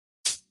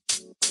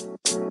This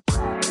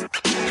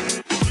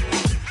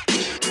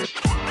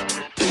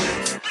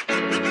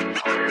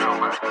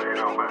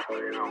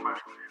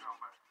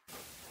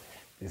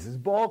is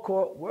Ball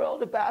Court,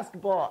 World of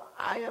Basketball.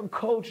 I am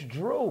Coach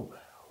Drew.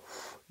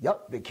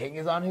 Yup, the King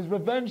is on his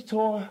revenge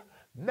tour.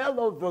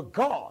 Melo the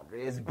God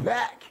is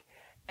back.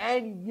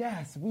 And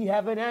yes, we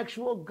have an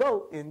actual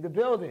GOAT in the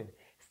building.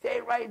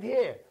 Stay right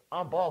here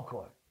on Ball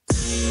Court.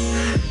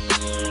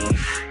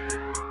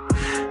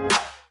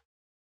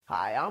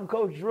 Hi, I'm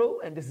Coach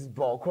Drew, and this is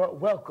Ball Court.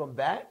 Welcome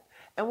back.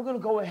 And we're going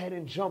to go ahead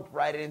and jump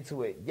right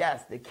into it.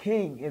 Yes, the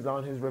King is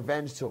on his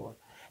revenge tour.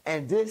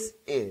 And this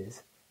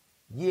is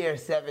year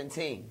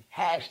 17.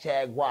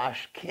 Hashtag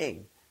Wash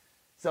King.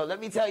 So let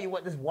me tell you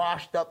what this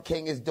washed up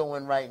King is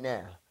doing right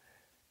now.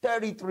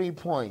 33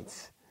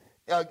 points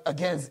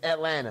against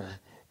Atlanta.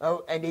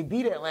 And they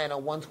beat Atlanta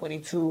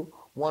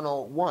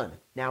 122-101.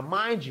 Now,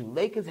 mind you,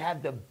 Lakers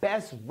have the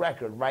best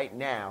record right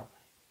now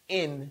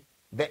in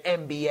the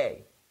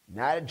NBA.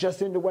 Not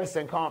just in the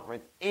Western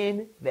Conference,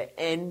 in the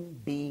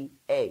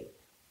NBA.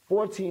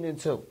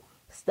 14-2.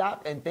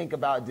 Stop and think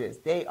about this.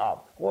 They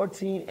are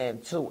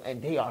 14-2,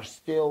 and they are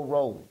still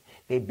rolling.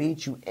 They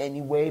beat you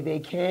any way they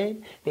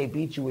can. They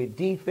beat you with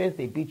defense.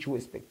 They beat you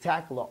with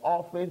spectacular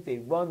offense. They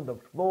run the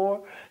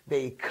floor.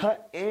 They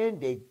cut in.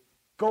 They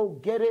go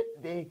get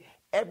it.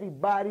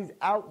 Everybody's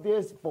out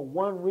there for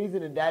one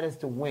reason, and that is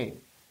to win.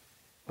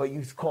 But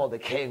you call the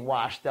King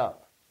washed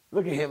up.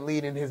 Look at him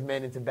leading his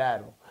men into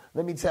battle.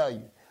 Let me tell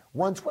you,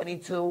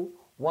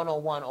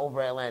 122-101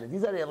 over Atlanta.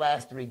 These are their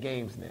last three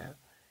games now.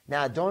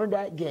 Now, during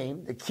that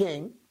game, the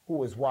King, who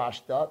was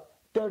washed up,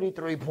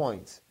 33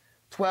 points,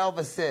 12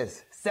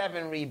 assists,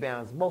 7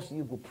 rebounds. Most of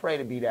you would pray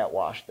to be that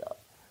washed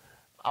up.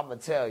 I'm going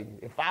to tell you,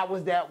 if I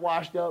was that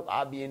washed up,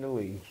 I'd be in the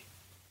league.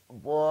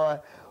 Boy,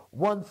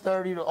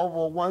 130 to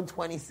over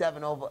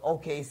 127 over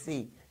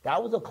OKC.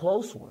 That was a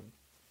close one.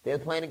 They were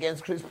playing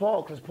against Chris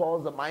Paul. Chris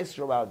Paul is a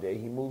maestro out there.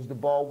 He moves the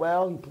ball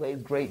well. He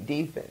plays great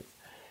defense.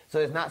 So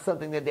it's not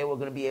something that they were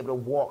going to be able to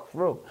walk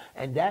through.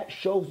 And that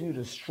shows you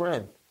the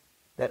strength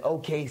that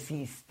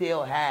OKC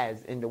still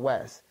has in the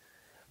West.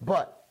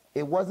 But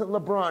it wasn't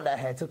LeBron that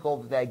had took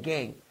over that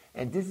game.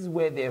 And this is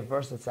where they're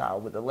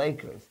versatile with the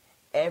Lakers.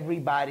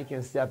 Everybody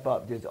can step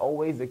up. There's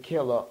always a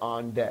killer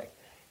on deck.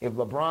 If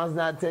LeBron's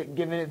not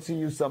giving it to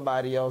you,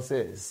 somebody else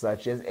is,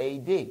 such as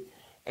AD.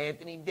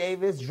 Anthony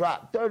Davis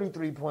dropped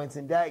 33 points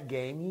in that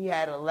game. He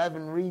had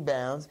 11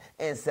 rebounds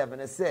and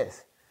 7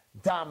 assists.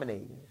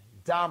 Dominating.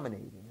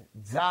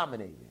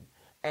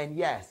 And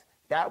yes,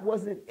 that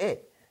wasn't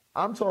it.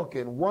 I'm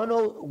talking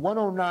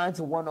 109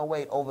 to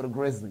 108 over the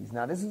Grizzlies.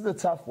 Now, this is a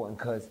tough one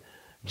because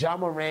Ja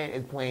Morant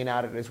is playing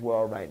out of this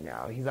world right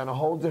now. He's on a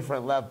whole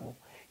different level.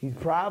 He's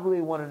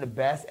probably one of the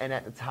best and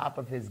at the top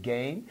of his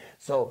game.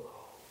 So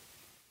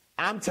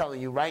I'm telling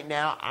you right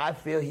now, I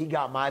feel he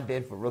got my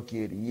bid for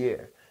Rookie of the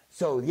Year.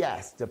 So,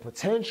 yes, the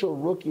potential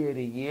Rookie of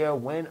the Year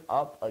went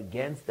up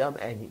against them,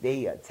 and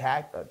they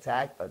attacked.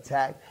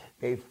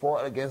 They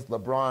fought against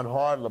LeBron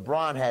hard.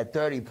 LeBron had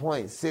 30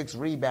 points, 6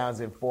 rebounds,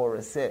 and 4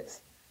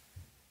 assists.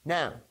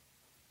 Now,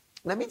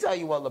 let me tell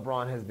you what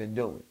LeBron has been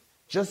doing,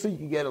 just so you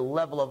can get a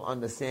level of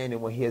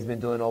understanding what he has been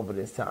doing over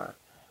this time.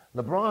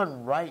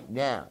 LeBron right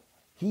now,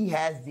 he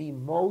has the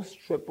most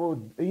he's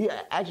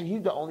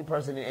the only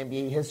person in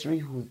NBA history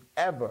who's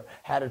ever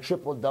had a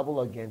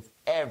triple-double against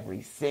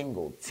every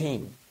single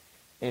team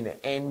in the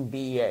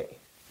NBA.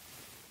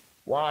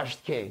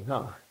 Washed King,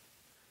 huh?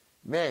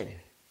 Man,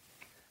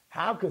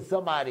 how could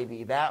somebody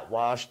be that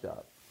washed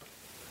up?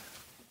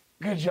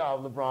 Good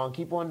job, LeBron.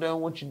 Keep on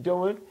doing what you're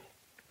doing,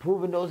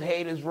 proving those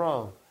haters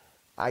wrong.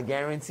 I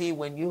guarantee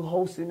when you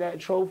hosting that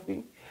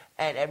trophy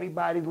and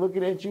everybody's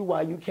looking at you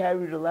while you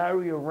carry the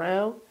Larry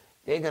around,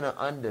 they're going to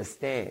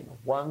understand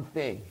one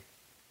thing.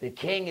 The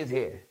King is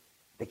here.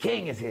 The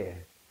King is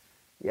here.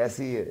 Yes,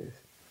 he is.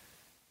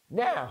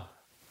 Now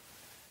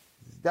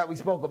that we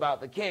spoke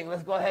about the King,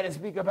 let's go ahead and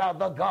speak about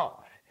the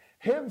God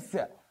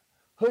himself,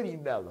 Hoodie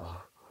Melo.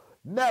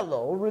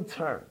 Melo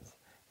returns.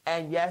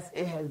 And yes,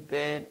 it has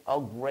been a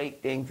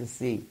great thing to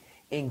see.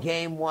 In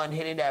game 1,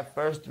 hitting that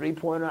first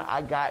three-pointer,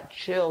 I got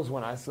chills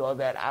when I saw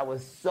that. I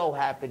was so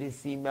happy to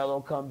see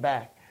Melo come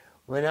back.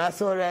 When I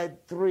saw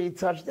that 3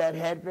 touch that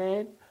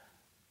headband,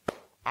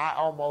 I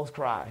almost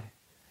cried.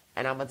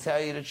 And I'm going to tell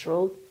you the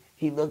truth,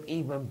 he looked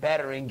even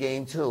better in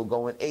game 2,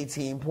 going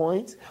 18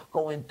 points,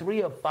 going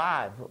 3 of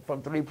 5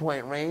 from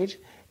three-point range,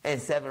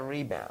 and 7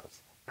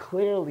 rebounds.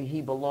 Clearly,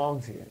 he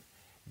belongs here.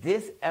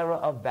 This era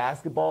of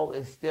basketball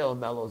is still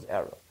Melo's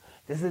era.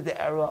 This is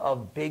the era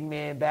of big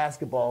man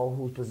basketball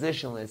who's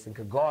positionless and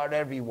could guard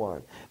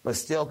everyone, but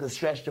still could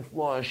stretch the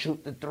floor and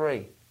shoot the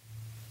 3.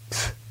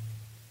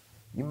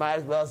 You might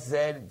as well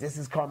say this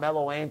is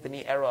Carmelo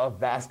Anthony era of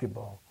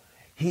basketball.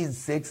 He's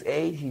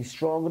 6'8", he's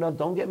strong enough.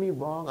 Don't get me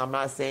wrong, I'm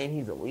not saying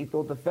he's a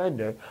lethal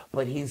defender,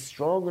 but he's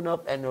strong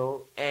enough and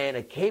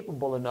a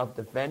capable enough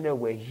defender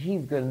where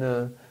he's going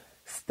to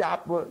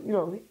stop,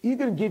 he's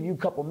going to give you a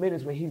couple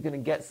minutes where he's going to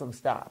get some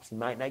stops. He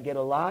might not get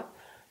a lot.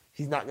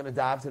 He's not going to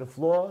dive to the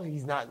floor.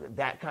 He's not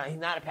that kind. He's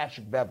not a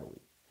Patrick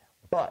Beverly.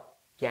 But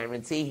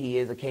Guarantee he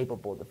is a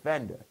capable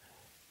defender.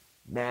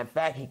 Matter of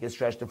fact, he can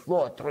stretch the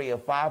floor 3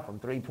 of 5 from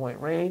three-point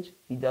range.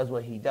 He does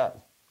what he does.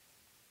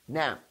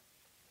 Now,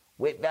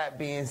 with that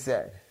being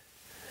said,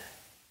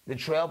 the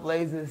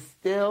Trailblazers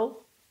still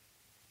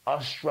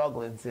are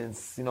struggling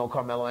since,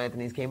 Carmelo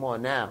Anthony's came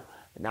on. Now,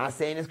 I'm not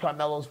saying it's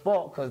Carmelo's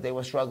fault because they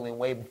were struggling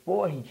way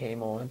before he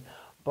came on,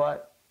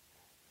 but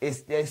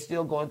they're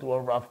still going through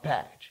a rough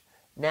patch.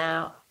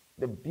 Now,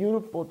 the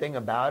beautiful thing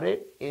about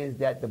it is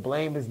that the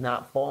blame is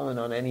not falling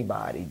on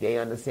anybody. They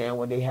understand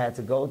what they had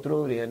to go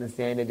through. They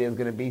understand that there's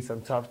going to be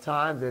some tough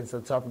times and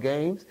some tough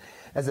games.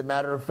 As a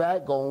matter of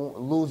fact,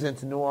 losing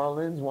to New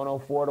Orleans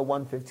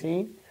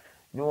 104-115.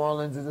 New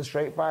Orleans is a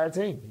straight fire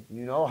team.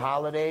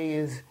 Holiday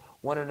is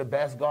one of the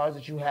best guards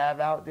that you have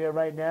out there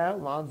right now.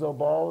 Lonzo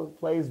Ball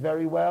plays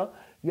very well.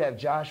 You have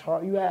Josh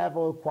Hart. You have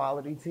a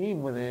quality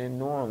team within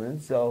New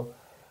Orleans. So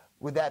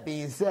with that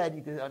being said,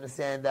 you can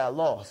understand that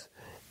loss.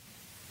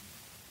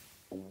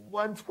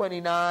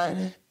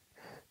 129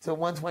 to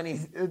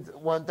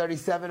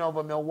 137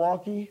 over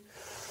Milwaukee.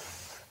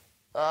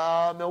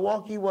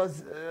 Milwaukee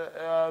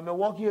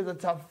is a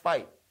tough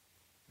fight.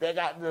 They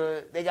got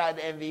the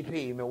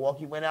MVP.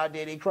 Milwaukee went out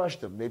there, they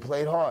crushed them. They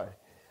played hard.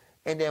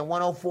 And then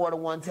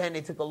 104-110,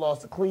 they took a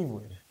loss to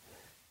Cleveland.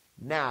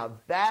 Now,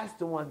 that's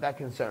the one that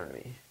concerned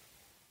me.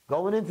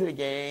 Going into the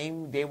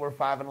game, they were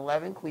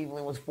 5-11.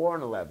 Cleveland was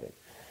 4-11.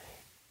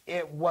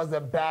 It was a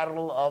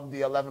battle of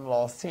the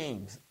 11-loss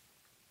teams.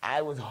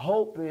 I was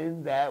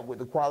hoping that with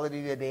the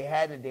quality that they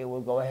had, that they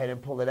would go ahead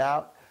and pull it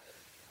out,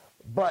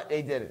 but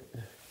they didn't.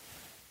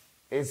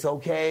 It's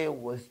okay.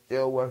 We're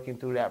still working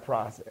through that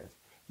process.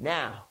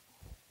 Now,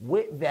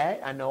 with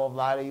that, I know a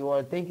lot of you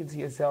are thinking to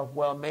yourself,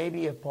 well,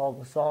 maybe if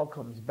Paul Gasol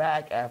comes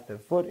back after a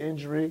foot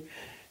injury,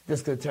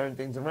 this could turn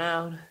things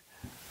around.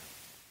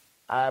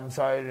 I'm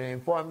sorry to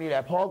inform you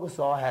that Paul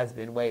Gasol has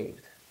been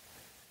waived.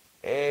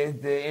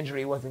 The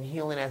injury wasn't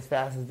healing as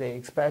fast as they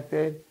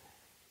expected,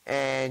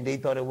 and they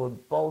thought it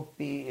would both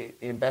be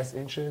in best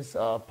interest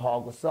of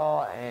Paul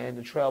Gasol and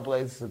the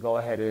Trailblazers to go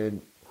ahead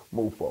and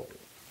move forward.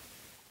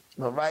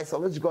 All right, so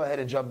let's go ahead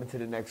and jump into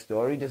the next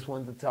story. This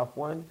one's a tough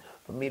one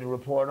for me to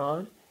report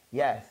on.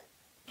 Yes,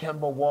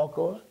 Kemba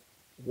Walker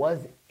was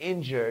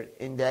injured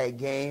in that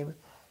game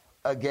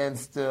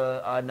against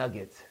the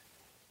Nuggets.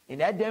 In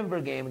that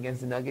Denver game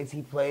against the Nuggets,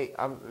 he played.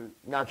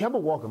 Now, Kemba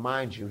Walker,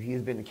 mind you, he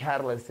has been the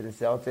catalyst to the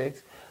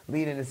Celtics,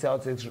 leading the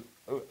Celtics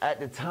at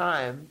the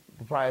time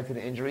prior to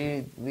the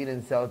injury,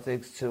 leading the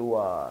Celtics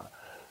to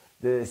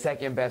the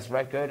second best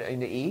record in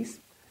the East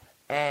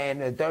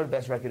and the third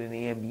best record in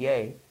the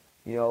NBA,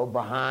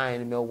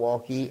 behind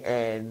Milwaukee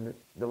and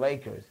the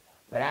Lakers.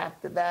 But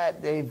after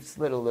that, they've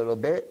slid a little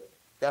bit.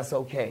 That's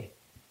okay.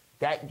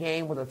 That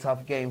game was a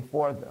tough game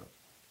for them.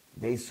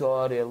 They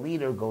saw their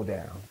leader go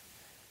down.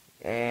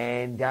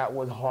 And that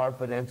was hard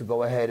for them to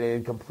go ahead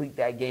and complete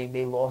that game.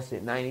 They lost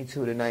it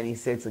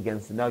 92-96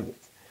 against the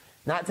Nuggets.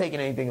 Not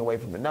taking anything away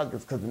from the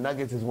Nuggets, because the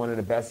Nuggets is one of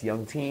the best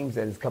young teams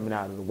that is coming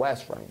out of the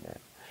West right now.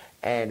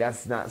 And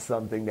that's not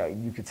something that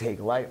you could take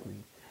lightly.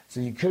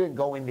 So you couldn't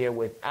go in there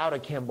without a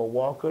Kemba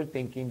Walker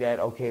thinking that,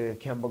 okay, if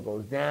Kemba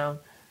goes down,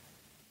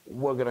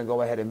 we're going to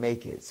go ahead and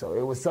make it. So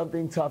it was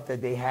something tough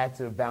that they had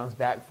to bounce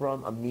back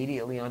from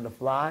immediately on the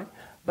fly.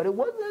 But it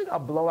wasn't a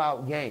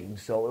blowout game,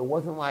 so it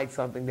wasn't like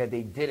something that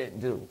they didn't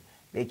do.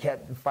 They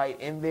kept the fight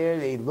in there.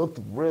 They looked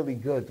really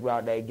good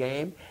throughout that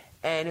game,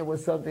 and it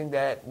was something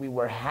that we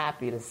were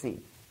happy to see.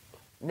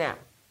 Now,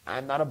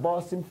 I'm not a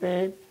Boston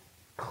fan,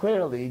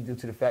 clearly due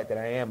to the fact that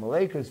I am a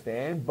Lakers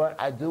fan, but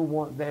I do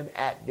want them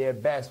at their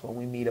best when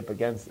we meet up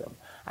against them.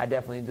 I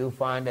definitely do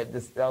find that the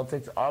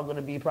Celtics are going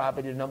to be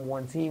probably the number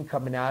one team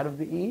coming out of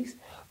the East,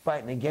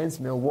 fighting against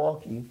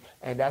Milwaukee,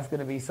 and that's going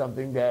to be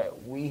something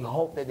that we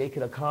hope that they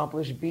could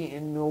accomplish,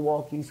 beating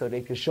Milwaukee so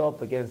they could show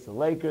up against the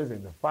Lakers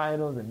in the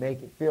finals and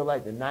make it feel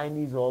like the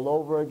 90s all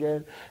over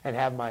again, and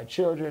have my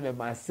children and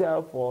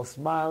myself all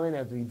smiling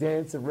as we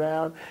dance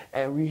around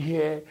and we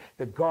hear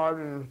the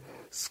Garden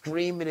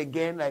screaming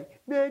again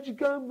like,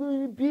 Magic, I'm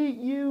going to beat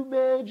you,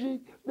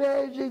 Magic.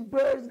 Magic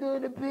Bird's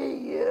going to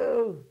beat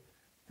you.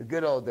 The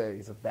good old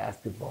days of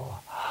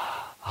basketball.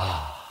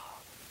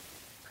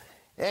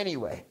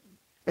 Anyway,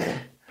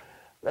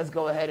 let's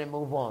go ahead and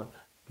move on.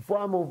 Before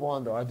I move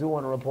on, though, I do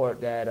want to report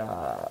that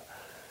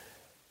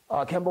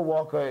Kemba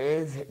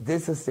Walker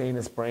did sustain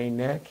a sprained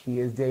neck.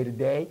 He is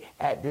day-to-day.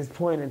 At this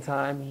point in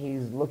time,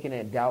 he's looking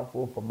at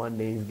doubtful for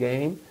Monday's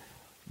game.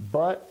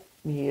 But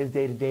he is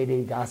day-to-day.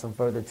 They got some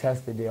further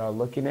tests that they are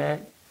looking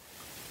at.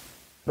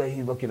 But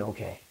he's looking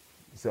okay.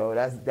 So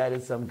that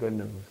is some good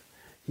news.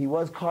 He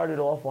was carted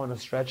off on a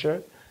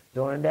stretcher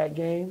during that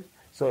game.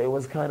 So it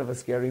was kind of a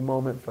scary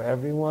moment for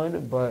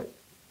everyone. But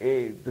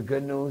the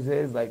good news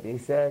is, like they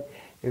said,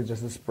 it's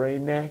just a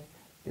sprained neck.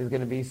 There's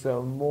going to be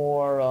some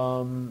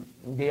more,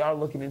 they are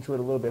looking into it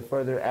a little bit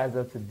further as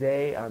of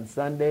today on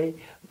Sunday,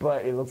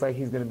 but it looks like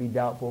he's going to be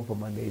doubtful for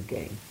Monday's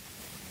game.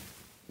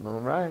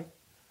 All right.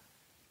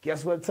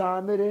 Guess what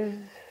time it is?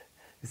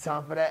 It's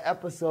time for that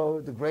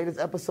episode, the greatest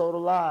episode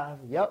alive.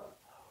 Yep.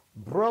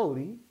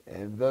 Brody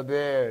and the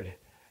Beard.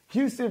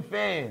 Houston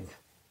fans,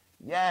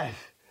 Yes.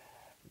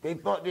 They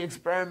thought the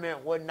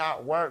experiment would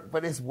not work,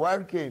 but it's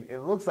working. It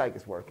looks like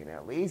it's working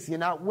at least. You're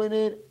not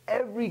winning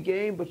every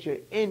game, but you're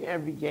in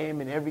every game,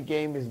 and every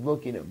game is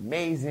looking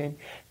amazing.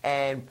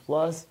 And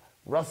plus,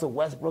 Russell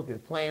Westbrook is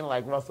playing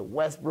like Russell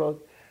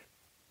Westbrook.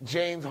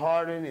 James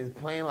Harden is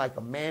playing like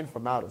a man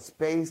from outer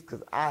space,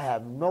 because I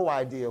have no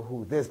idea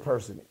who this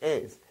person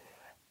is.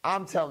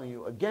 I'm telling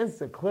you, against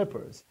the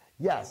Clippers,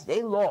 yes,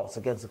 they lost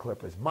against the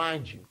Clippers,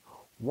 mind you.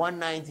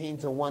 119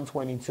 to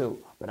 122.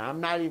 But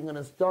I'm not even going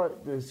to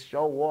start this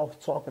show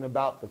off talking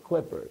about the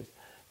Clippers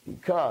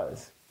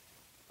because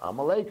I'm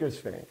a Lakers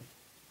fan.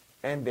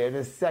 And they're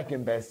the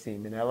second best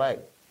team in LA.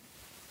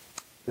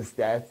 The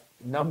stats,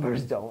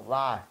 numbers don't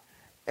lie.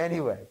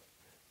 Anyway,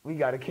 we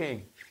got a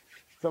king.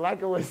 So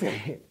like I was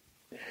saying,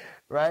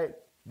 right?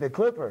 The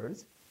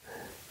Clippers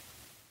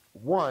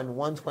won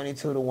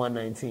 122 to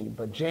 119.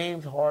 But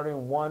James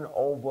Harden won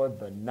over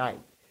the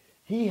night.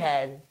 He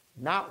had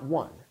not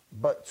one,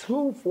 but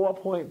 2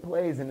 4-point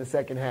plays in the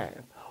second half.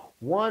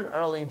 One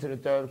early into the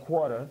third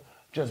quarter,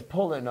 just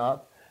pulling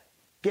up,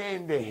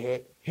 getting the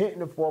hit, hitting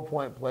the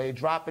 4-point play,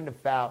 dropping the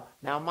foul.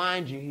 Now,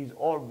 mind you, he's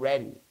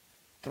already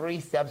 3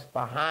 steps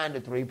behind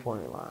the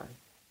 3-point line.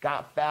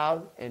 Got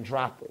fouled and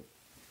dropped it.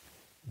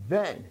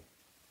 Then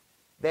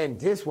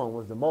this one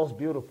was the most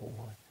beautiful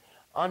one.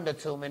 Under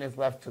 2 minutes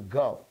left to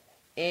go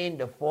in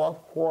the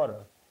fourth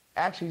quarter.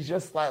 Actually,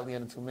 just slightly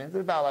under 2 minutes.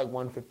 It's about like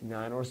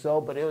 1:59 or so,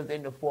 but it was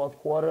in the fourth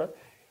quarter.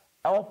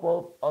 Off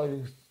of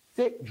a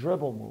sick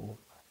dribble move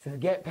to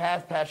get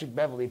past Patrick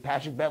Beverley.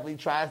 Patrick Beverley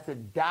tries to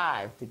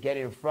dive to get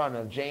in front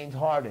of James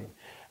Harden.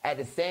 At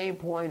the same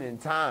point in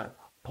time,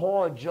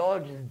 Paul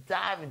George is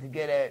diving to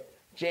get at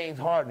James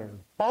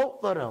Harden.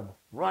 Both of them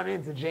run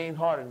into James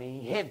Harden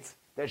and he hits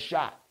the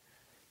shot.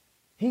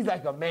 He's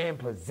like a man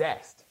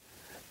possessed.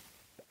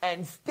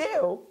 And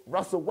still,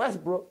 Russell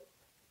Westbrook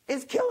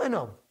is killing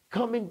him.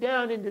 Coming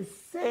down in the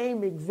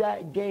same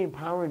exact game,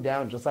 powering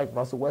down just like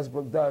Russell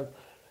Westbrook does.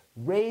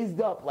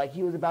 Raised up like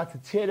he was about to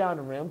tear down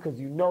the rim, because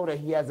you know that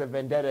he has a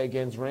vendetta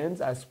against rims.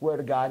 I swear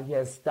to God, he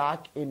has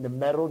stock in the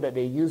metal that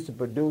they use to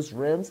produce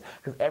rims,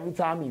 because every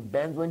time he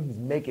bends one, he's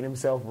making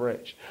himself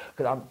rich.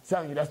 Because I'm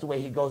telling you, that's the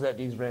way he goes at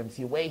these rims.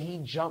 The way he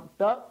jumped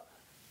up,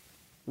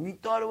 we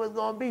thought it was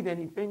going to be. Then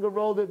he finger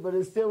rolled it, but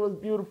it still was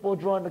beautiful,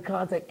 drawing the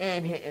contact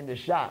and hitting the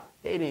shot.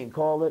 They didn't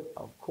call it,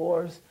 of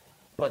course,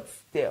 but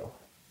still,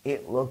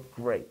 it looked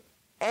great.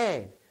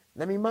 And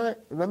let me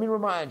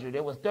remind you,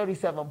 there was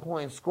 37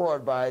 points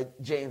scored by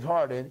James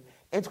Harden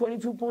and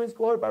 22 points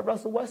scored by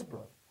Russell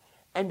Westbrook.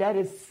 And that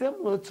is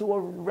similar to a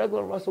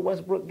regular Russell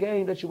Westbrook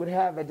game that you would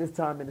have at this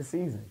time in the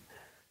season.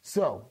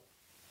 So,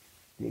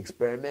 the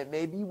experiment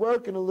may be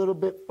working a little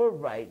bit for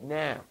right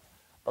now.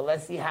 But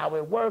let's see how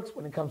it works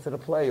when it comes to the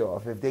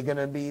playoff. If they're going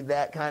to be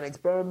that kind of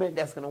experiment,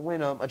 that's going to win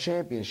them a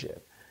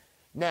championship.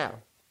 Now,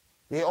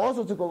 they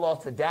also took a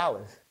loss to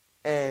Dallas,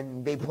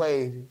 and they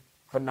played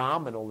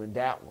phenomenal in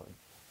that one.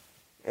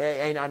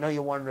 And I know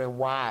you're wondering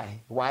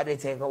why. Why they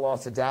take a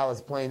loss to Dallas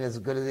playing as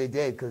good as they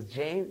did? Because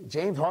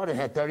James Harden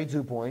had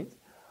 32 points.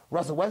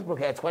 Russell Westbrook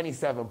had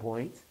 27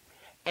 points.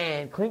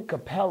 And Clint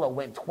Capella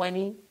went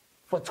 20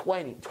 for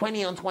 20.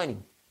 20 on 20.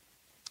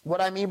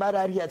 What I mean by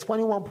that, he had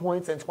 21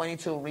 points and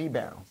 22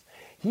 rebounds.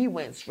 He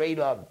went straight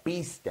up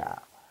beast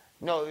style.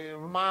 You know, it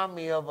reminded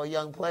me of a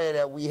young player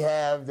that we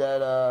have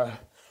that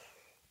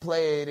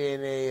played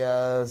in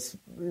a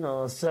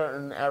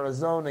certain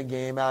Arizona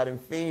game out in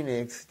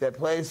Phoenix that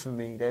plays for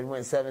me, that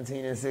went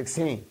 17 and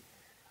 16.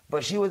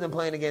 But she wasn't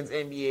playing against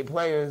NBA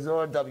players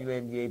or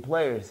WNBA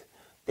players.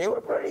 They were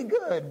pretty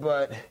good,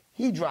 but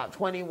he dropped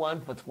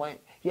 21 for 20.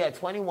 He had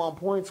 21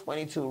 points,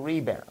 22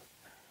 rebounds.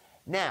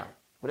 Now,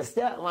 with a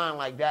stat line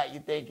like that,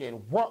 you're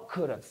thinking, what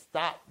could have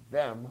stopped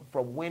them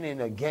from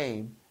winning a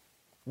game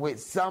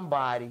with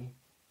somebody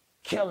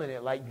killing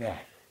it like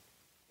that?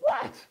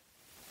 What?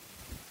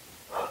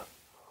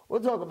 We'll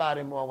talk about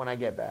it more when I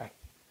get back.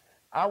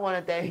 I want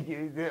to thank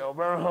you, the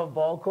Aurora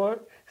Ball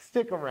Court.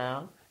 Stick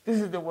around. This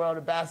is the world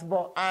of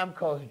basketball. I'm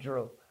Coach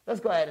Drew. Let's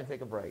go ahead and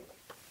take a break.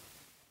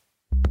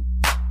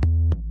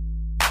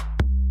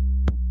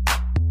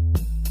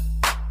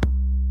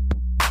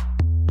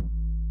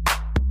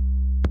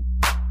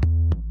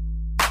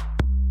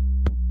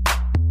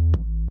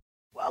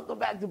 Welcome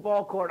back to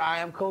Ball Court. I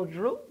am Coach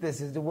Drew. This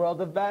is the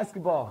world of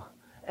basketball.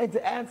 And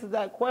to answer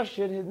that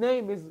question, his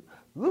name is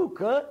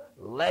Luka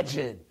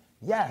Legend.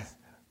 Yes,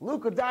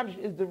 Luka Doncic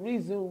is the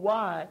reason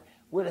why,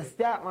 with a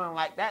stat line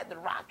like that, the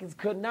Rockets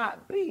could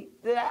not beat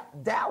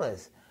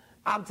Dallas.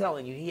 I'm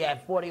telling you, he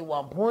had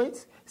 41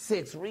 points,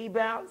 6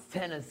 rebounds,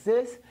 10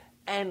 assists,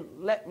 and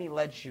let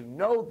you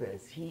know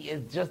this. He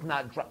is just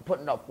not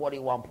putting up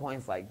 41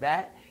 points like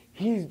that.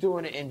 He's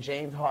doing it in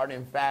James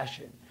Harden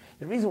fashion.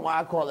 The reason why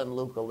I call him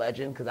Luka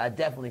Legend, because I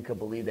definitely could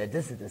believe that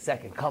this is the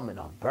second coming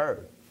of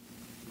Bird.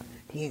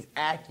 He's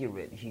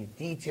accurate. He's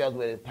detailed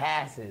with his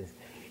passes.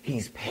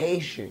 He's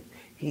patient.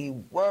 He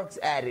works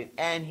at it,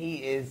 and he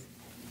is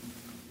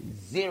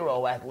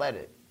zero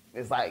athletic.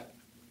 It's like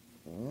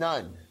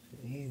none.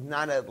 He's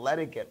not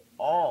athletic at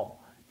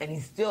all, and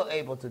he's still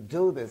able to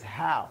do this.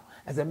 How?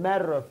 As a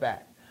matter of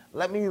fact,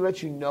 let me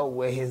let you know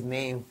where his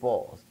name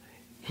falls.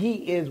 He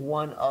is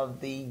one of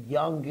the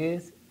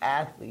youngest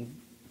athletes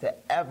to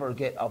ever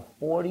get a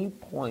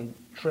 40-point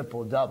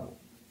triple-double.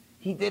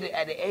 He did it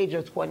at the age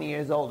of 20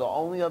 years old. The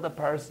only other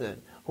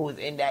person who is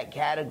in that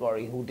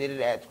category who did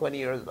it at 20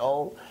 years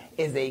old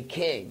is a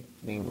king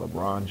named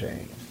LeBron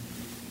James.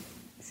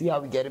 See how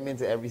we get him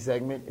into every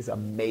segment? It's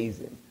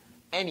amazing.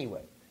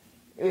 Anyway,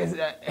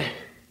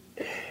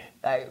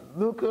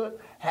 Luka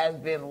has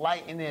been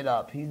lighting it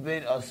up. He's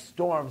been a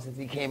storm since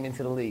he came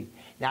into the league.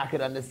 Now, I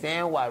could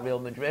understand why Real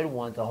Madrid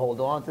wanted to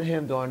hold on to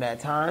him during that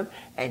time,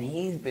 and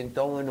he's been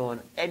throwing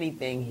on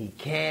anything he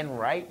can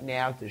right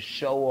now to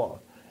show off.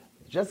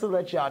 Just to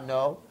let y'all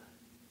know,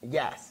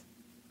 yes,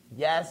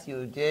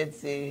 you did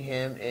see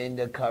him in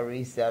the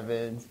Curry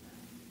Sevens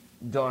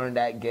during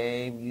that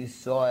game. You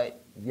saw it.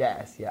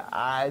 Yes, your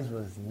eyes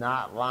was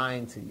not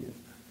lying to you.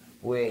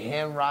 With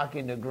him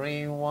rocking the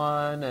green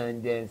one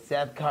and then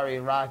Seth Curry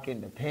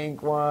rocking the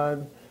pink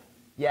one.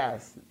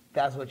 Yes,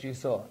 that's what you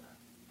saw.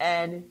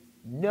 And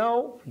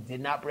no, he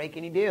did not break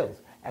any deals.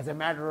 As a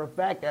matter of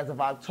fact, as of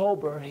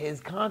October,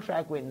 his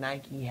contract with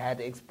Nike had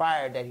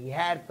expired that he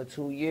had for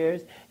 2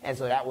 years. And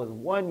so that was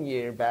 1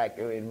 year back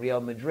in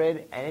Real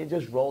Madrid, and it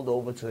just rolled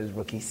over to his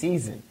rookie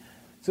season.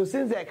 So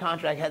since that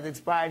contract has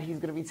expired, he's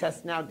going to be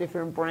testing out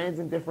different brands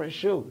and different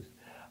shoes.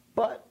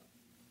 But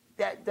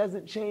that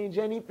doesn't change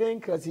anything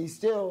because he's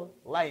still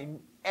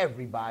lighting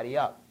everybody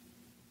up.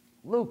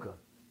 Luka,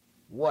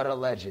 what a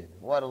legend.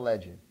 What a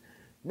legend.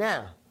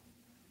 Now,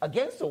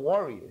 against the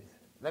Warriors,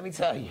 let me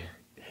tell you,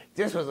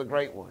 this was a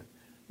great one.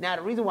 Now,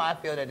 the reason why I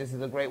feel that this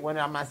is a great one,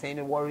 I'm not saying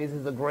the Warriors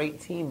is a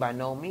great team by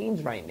no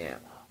means right now,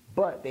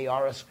 but they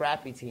are a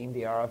scrappy team.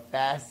 They are a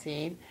fast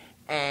team.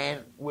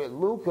 And with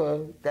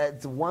Luka,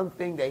 that's one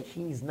thing that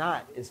he's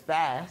not is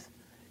fast.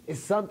 It's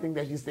something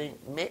that you think,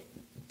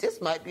 this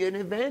might be an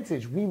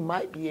advantage. We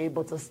might be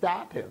able to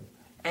stop him.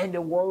 And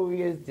the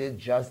Warriors did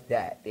just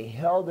that. They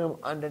held him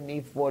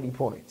underneath 40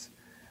 points.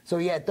 So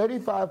he had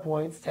 35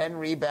 points, 10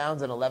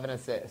 rebounds, and 11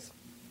 assists.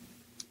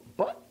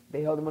 But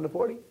they held him under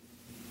 40.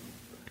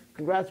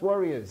 Congrats,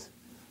 Warriors.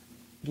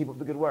 Keep up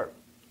the good work.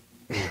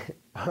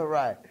 All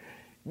right.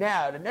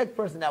 Now, the next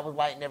person that was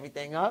lighting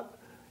everything up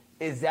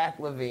is Zach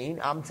LaVine.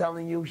 I'm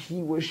telling you,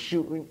 he was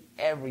shooting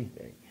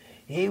everything.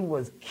 He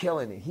was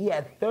killing it. He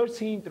had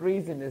 13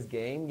 threes in this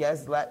game.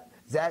 Yes,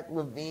 Zach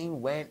LaVine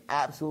went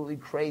absolutely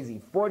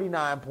crazy.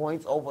 49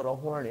 points over the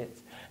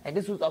Hornets. And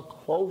this was a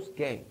close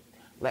game.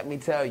 Let me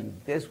tell you,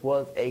 this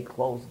was a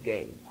close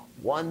game.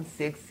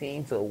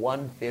 116 to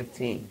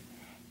 115.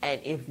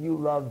 And if you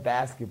love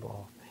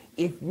basketball,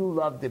 if you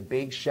love the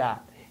big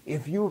shot,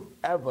 if you've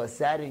ever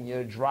sat in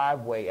your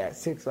driveway at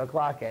 6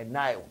 o'clock at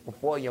night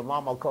before your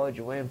mama called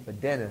you in for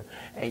dinner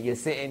and you're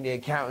sitting there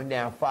counting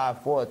down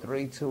 5, 4,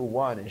 3, 2,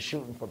 1 and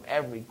shooting from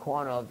every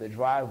corner of the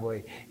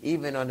driveway,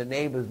 even on the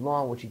neighbor's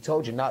lawn, which he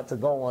told you not to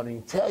go on, and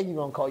he tell you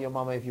don't call your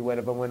mama if you went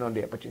up and went on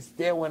there, but you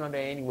still went on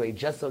there anyway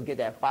just so get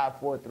that 5,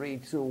 4, 3,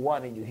 2,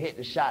 1 and you hit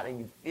the shot and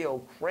you feel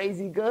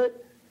crazy good,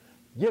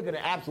 you're going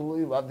to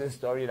absolutely love this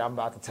story that I'm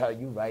about to tell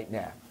you right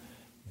now.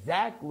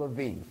 Zach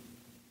LaVine,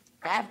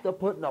 after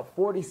putting up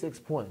 46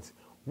 points,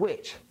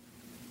 which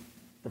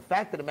the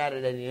fact of the matter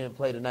that he didn't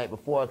play the night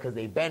before because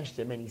they benched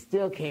him and he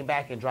still came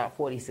back and dropped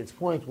 46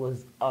 points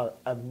was an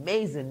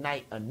amazing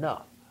night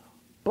enough.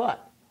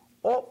 But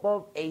off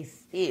of a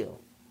steal,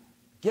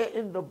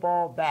 getting the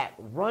ball back,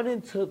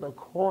 running to the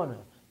corner,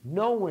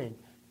 knowing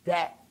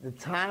that the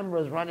time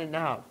was running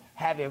out,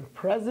 having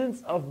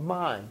presence of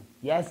mind.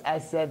 Yes, I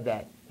said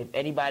that. If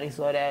anybody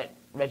saw that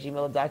Reggie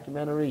Miller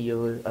documentary,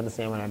 you'll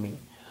understand what I mean.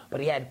 But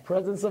he had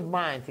presence of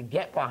mind to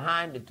get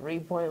behind the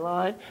three-point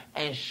line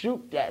and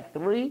shoot that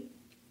three.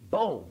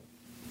 Boom.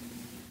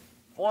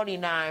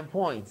 49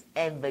 points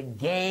and the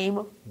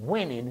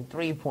game-winning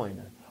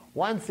three-pointer.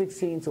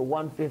 116 to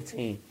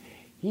 115.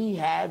 He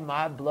had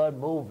my blood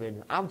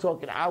moving. I'm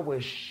talking, I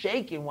was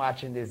shaking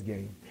watching this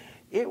game.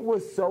 It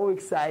was so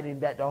exciting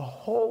that the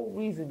whole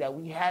reason that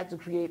we had to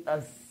create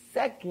a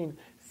second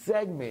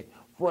segment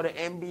for the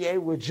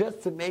NBA was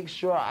just to make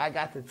sure I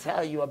got to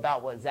tell you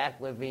about what Zach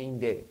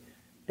LaVine did.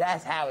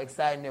 That's how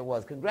exciting it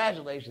was.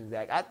 Congratulations,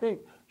 Zach. I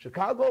think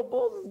Chicago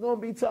Bulls is going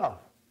to be tough.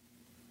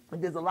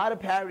 And there's a lot of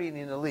parity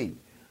in the league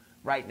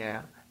right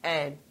now.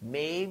 And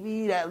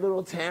maybe that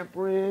little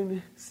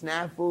tampering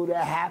snafu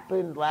that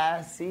happened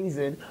last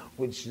season,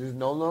 which is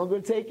no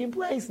longer taking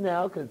place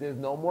now because there's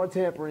no more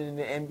tampering in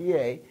the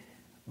NBA,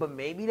 but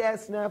maybe that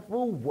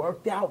snafu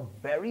worked out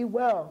very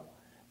well.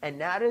 And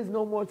now there's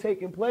no more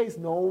taking place.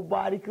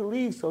 Nobody can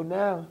leave. So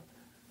now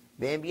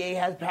the NBA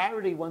has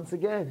parity once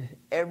again.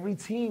 Every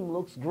team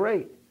looks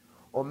great.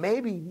 Or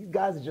maybe these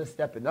guys are just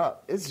stepping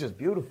up. It's just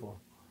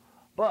beautiful.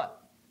 But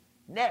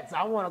next,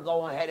 I want to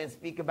go ahead and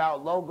speak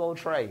about Logo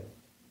Trey.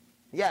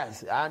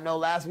 Yes, I know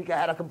last week I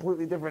had a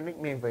completely different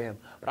nickname for him.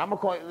 But I'm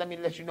going to let me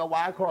let you know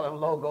why I call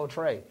him Logo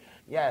Trey.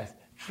 Yes,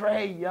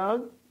 Trae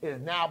Young is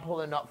now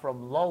pulling up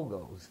from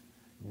logos.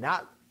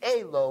 Not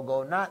a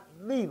logo, not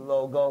the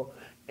logo.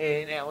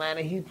 In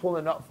Atlanta, he's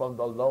pulling up from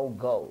the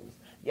logos.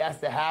 Yes,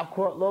 the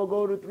half-court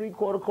logo, the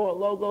three-quarter court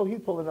logo, he's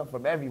pulling up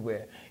from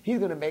everywhere. He's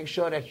going to make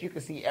sure that you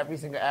can see every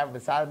single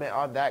advertisement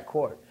on that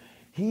court.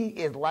 He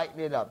is lighting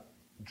it up,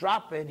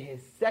 dropping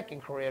his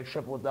second career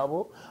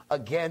triple-double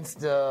against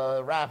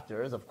the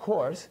Raptors, of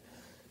course.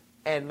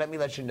 And let me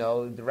let you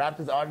know, the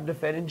Raptors are the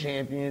defending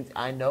champions.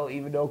 I know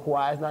even though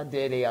Kawhi is not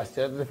there, they are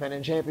still the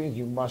defending champions.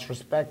 You must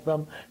respect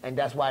them, and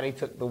that's why they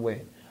took the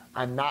win.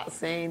 I'm not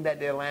saying that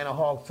the Atlanta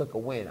Hawks took a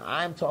win.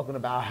 I'm talking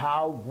about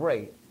how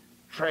great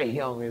Trae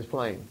Young is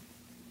playing.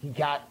 He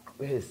got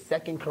his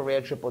second career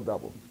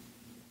triple-double,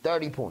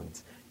 30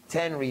 points,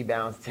 10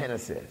 rebounds, 10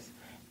 assists.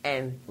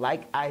 And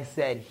like I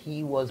said,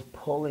 he was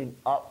pulling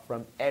up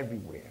from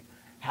everywhere.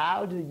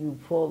 How do you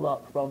pull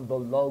up from the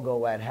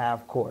logo at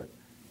half court?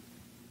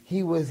 He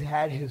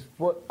had his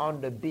foot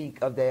on the beak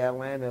of the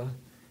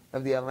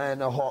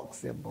Atlanta Hawks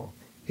symbol.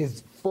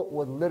 His foot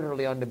was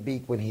literally on the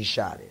beak when he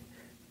shot it.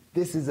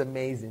 This is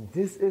amazing.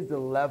 This is the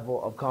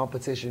level of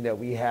competition that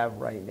we have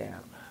right now.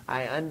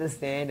 I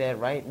understand that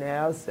right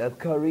now Steph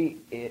Curry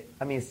is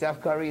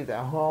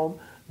at home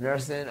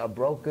nursing a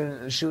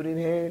broken shooting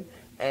hand,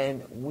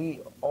 and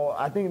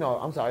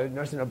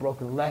nursing a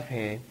broken left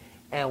hand,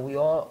 and we're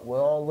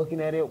all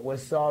looking at it. We're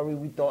sorry.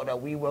 We thought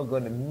that we were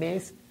going to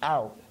miss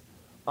out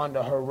on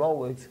the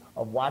heroics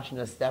of watching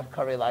a Steph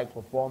Curry-like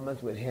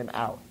performance with him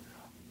out.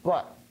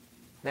 But,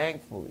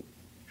 thankfully,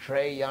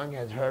 Trae Young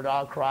has heard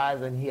our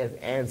cries and he has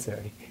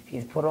answered.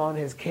 He's put on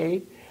his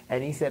cape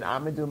and he said,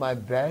 I'm going to do my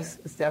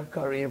best Steph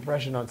Curry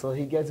impression until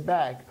he gets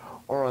back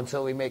or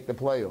until we make the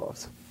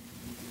playoffs.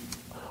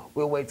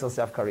 We'll wait till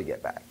Steph Curry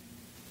get back.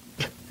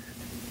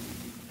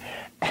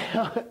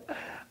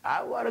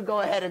 I want to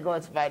go ahead and go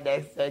into my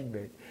next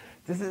segment.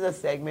 This is a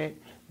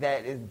segment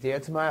that is dear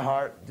to my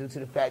heart due to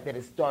the fact that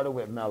it started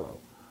with Melo.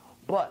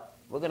 But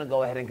we're going to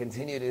go ahead and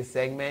continue this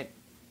segment.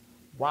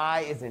 Why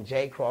isn't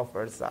Jay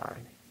Crawford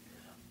signed?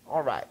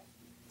 All right.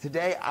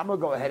 Today, I'm going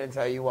to go ahead and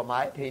tell you what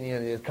my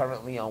opinion is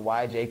currently on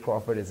why Jay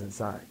Crawford isn't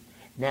signed.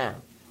 Now,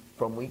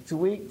 from week to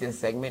week, this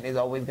segment is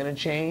always going to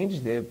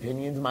change. The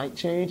opinions might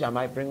change. I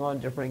might bring on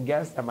different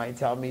guests that might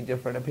tell me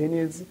different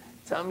opinions,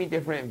 tell me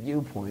different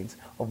viewpoints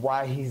of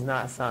why he's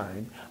not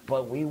signed,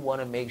 but we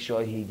want to make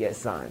sure he gets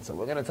signed. So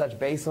we're going to touch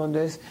base on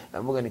this,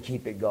 and we're going to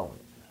keep it going.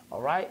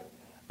 All right?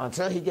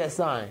 Until he gets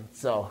signed.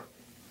 So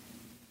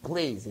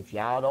please, if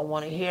y'all don't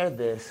want to hear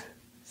this,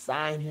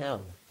 sign him.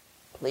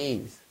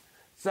 Please.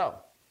 So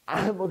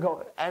I'm going to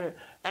go, and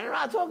I'm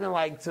not talking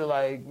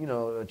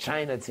a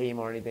China team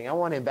or anything. I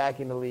want him back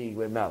in the league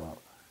with Melo.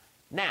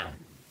 Now,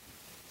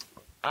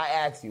 I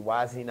ask you,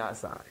 why is he not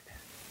signed?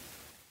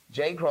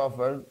 Jay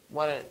Crawford,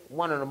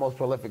 one of the most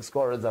prolific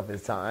scorers of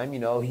his time,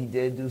 he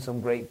did do some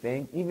great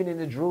things. Even in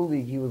the Drew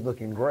League, he was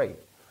looking great.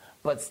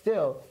 But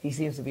still, he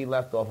seems to be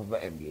left off of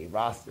an NBA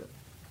roster.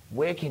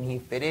 Where can he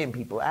fit in,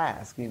 people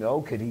ask.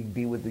 Could he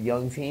be with the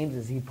young teams?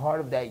 Is he part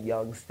of that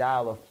young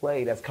style of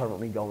play that's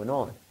currently going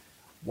on?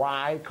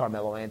 Why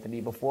Carmelo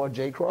Anthony before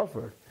Jay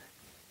Crawford?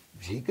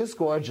 He could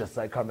score just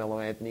like Carmelo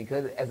Anthony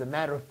could. As a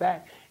matter of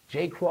fact,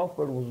 Jay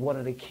Crawford was one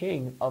of the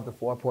king of the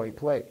four-point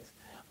plays.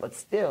 But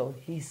still,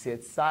 he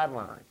sits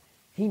sidelined.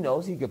 He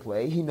knows he could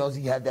play. He knows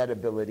he had that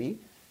ability.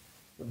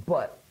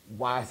 But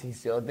why is he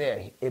still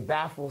there? It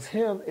baffles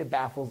him. It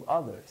baffles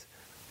others.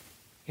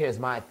 Here's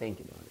my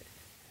thinking on it.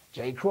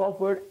 Jay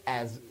Crawford,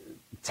 as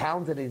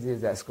talented as he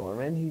is at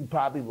scoring, he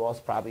probably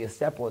lost a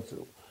step or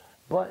two.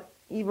 But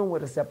even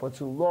with a step or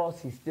two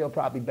lost, he's still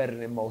probably better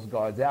than most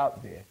guards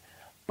out there.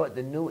 But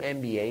the new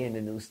NBA and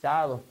the new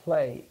style of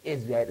play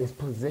is that it's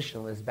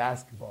positionless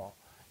basketball.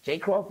 Jay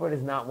Crawford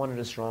is not one of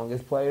the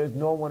strongest players,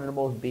 nor one of the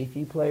most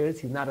beefy players.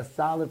 He's not a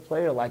solid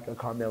player like a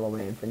Carmelo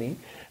Anthony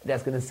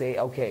that's going to say,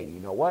 okay, you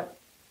know what?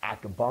 I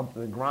can bump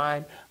and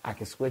grind. I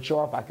can switch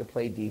off. I can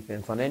play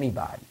defense on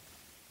anybody.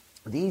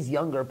 These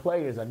younger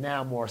players are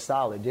now more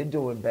solid. They're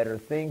doing better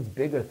things,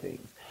 bigger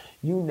things.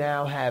 You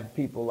now have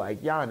people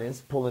like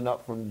Giannis pulling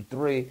up from the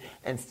three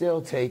and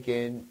still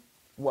taking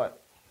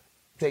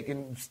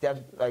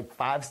steps, like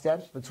 5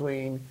 steps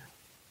between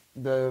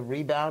the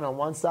rebound on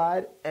one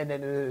side and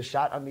then the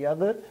shot on the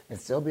other and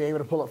still be able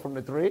to pull up from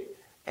the three,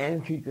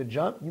 and he could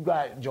jump. You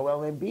got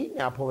Joel Embiid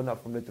now pulling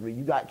up from the three.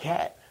 You got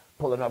Cat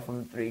pulling up from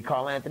the three,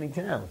 Karl Anthony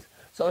Towns.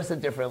 So it's a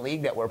different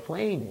league that we're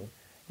playing in.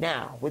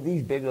 Now, with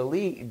these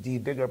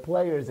bigger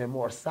players and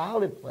more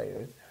solid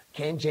players,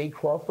 can Jay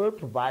Crawford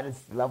provide a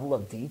level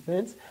of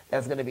defense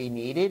that's going to be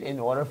needed in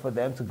order for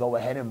them to go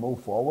ahead and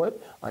move forward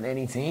on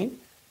any team?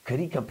 Could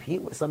he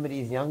compete with some of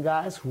these young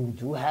guys who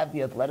do have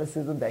the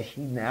athleticism that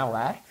he now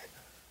lacks?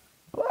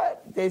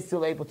 But they're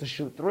still able to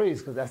shoot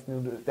threes because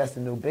that's the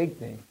new big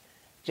thing.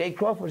 Jay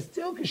Crawford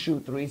still can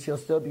shoot threes. He'll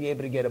still be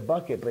able to get a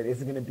bucket, but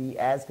is it going to be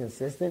as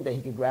consistent that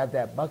he can grab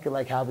that bucket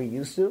like how he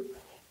used to?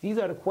 These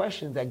are the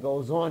questions that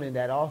goes on in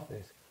that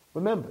office.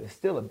 Remember, it's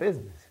still a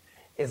business.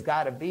 It's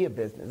got to be a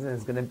business, and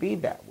it's going to be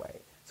that way.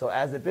 So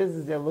as a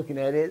business, they're looking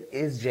at it,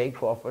 is Jay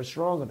Crawford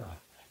strong enough?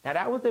 Now,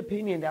 that was the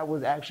opinion that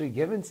was actually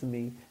given to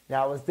me,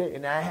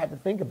 and I had to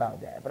think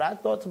about that. But I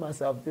thought to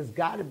myself, there's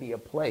got to be a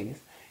place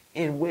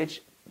in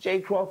which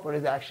Jay Crawford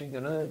is actually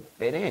going to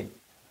fit in.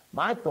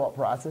 My thought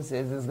process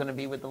is going to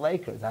be with the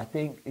Lakers. I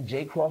think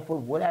Jay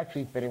Crawford would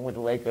actually fit in with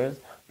the Lakers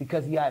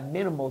because he had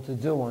minimal to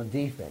do on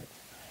defense.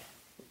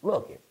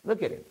 Look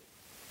at it.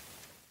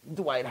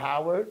 Dwight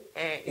Howard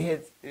and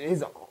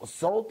his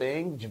sole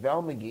thing,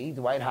 JaVale McGee,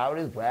 Dwight Howard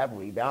is grab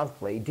rebounds,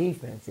 play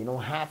defense. They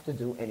don't have to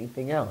do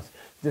anything else.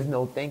 There's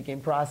no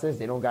thinking process.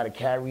 They don't got to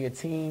carry a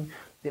team.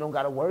 They don't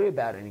got to worry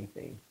about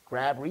anything.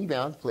 Grab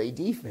rebounds, play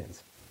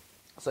defense.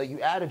 So you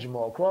added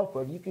Jamal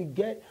Crawford, you could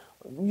get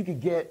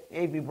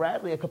Avery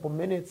Bradley a couple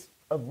minutes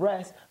of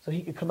rest so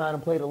he could come out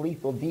and play the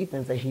lethal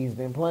defense that he's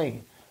been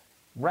playing.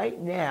 Right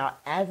now,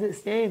 as it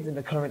stands in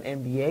the current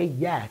NBA,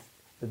 yes,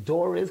 the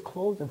door is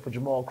closing for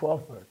Jamal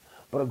Crawford.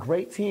 But a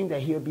great team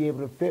that he'll be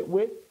able to fit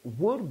with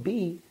would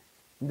be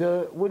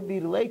the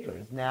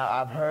Lakers. Now,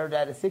 I've heard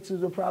that the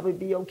Sixers would probably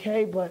be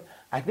okay, but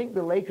I think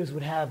the Lakers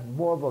would have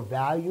more of a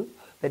value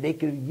that they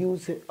could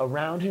use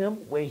around him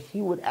where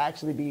he would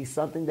actually be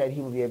something that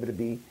he would be able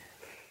to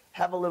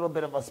have a little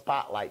bit of a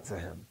spotlight to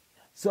him.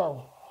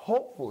 So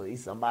hopefully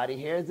somebody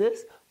hears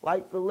this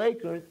like the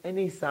Lakers and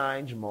they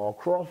sign Jamal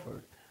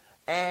Crawford.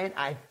 And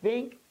I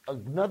think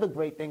another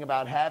great thing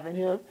about having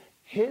him,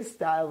 his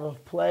style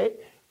of play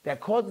that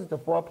causes the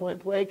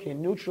 4-point play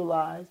can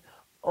neutralize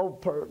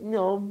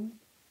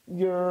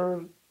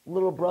your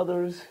little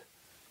brother's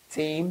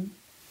team,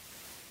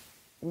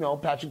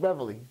 Patrick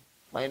Beverly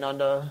playing on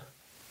the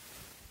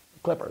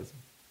Clippers.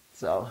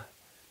 So,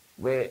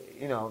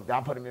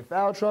 I'll put him in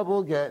foul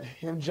trouble, get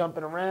him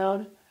jumping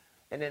around,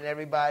 and then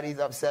everybody's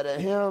upset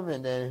at him,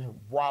 and then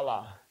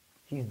voila,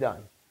 he's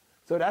done.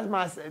 So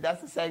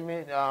that's the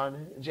segment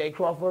on Jay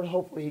Crawford.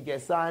 Hopefully he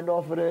gets signed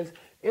off of this.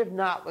 If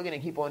not, we're going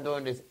to keep on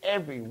doing this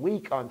every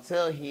week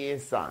until he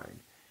is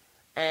signed.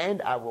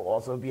 And I will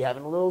also be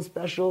having little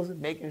specials,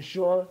 making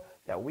sure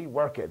that we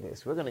work at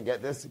this. We're going to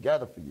get this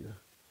together for you.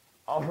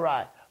 All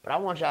right. But I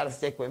want y'all to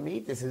stick with me.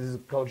 This is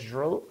Coach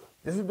Drew.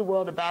 This is the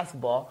world of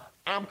basketball.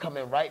 I'm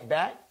coming right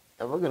back,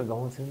 and we're going to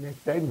go into the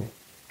next segment,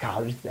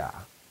 College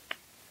Style.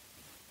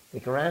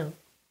 Stick around.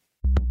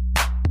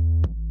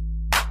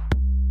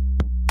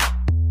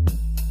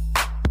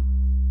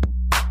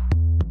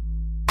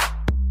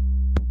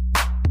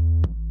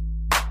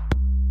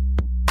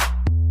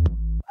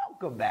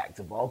 Welcome back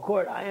to Ball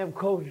Court. I am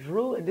Coach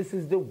Drew, and this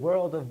is the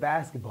world of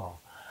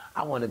basketball.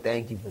 I want to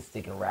thank you for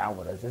sticking around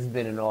with us. This has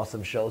been an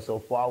awesome show so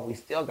far. We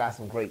still got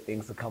some great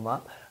things to come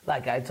up.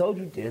 Like I told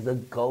you, there's a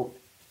GOAT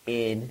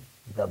in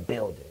the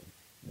building.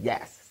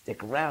 Yes,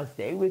 stick around.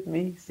 Stay with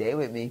me. Stay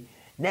with me.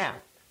 Now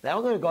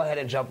we're going to go ahead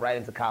and jump right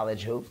into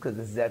college hoops because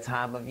this is that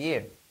time of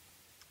year.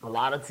 A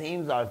lot of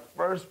teams are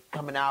first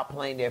coming out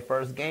playing their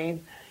first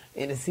game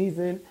in the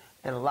season,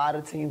 and a lot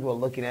of teams were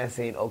looking at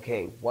saying,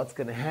 okay, what's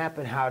going to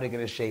happen? How are they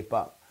going to shape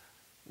up?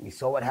 We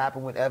saw what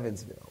happened with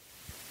Evansville.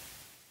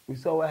 We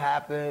saw what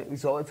happened. We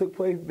saw what took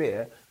place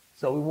there.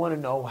 So we want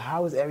to know,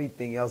 how is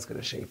everything else going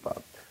to shape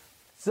up?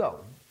 So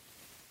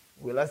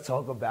let's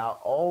talk about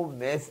Ole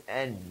Miss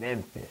and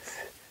Memphis.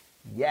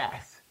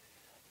 Yes,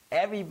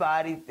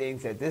 everybody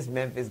thinks that this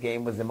Memphis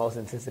game was the most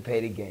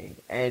anticipated game.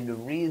 And the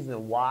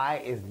reason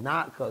why is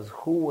not because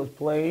who was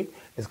playing,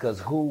 it's because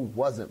who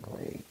wasn't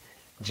playing.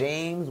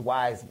 James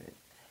Wiseman.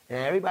 And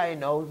everybody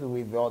knows, and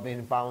we've all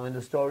been following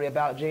the story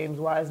about James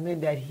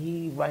Wiseman, that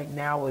he right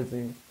now is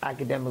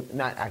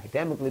not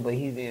academically, but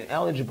he's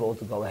ineligible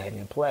to go ahead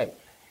and play.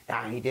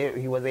 Now,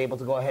 he was able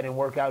to go ahead and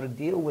work out a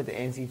deal with the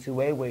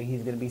NC2A where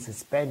he's going to be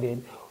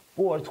suspended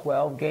for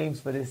 12 games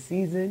for this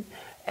season,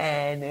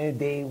 and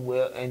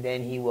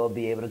then he will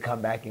be able to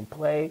come back and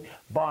play,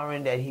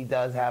 barring that he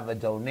does have a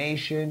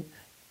donation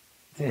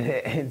to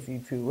the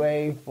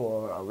NC2A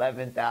for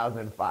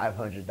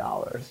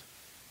 $11,500.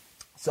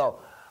 So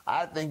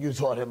I think you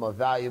taught him a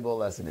valuable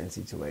lesson,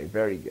 NC2A.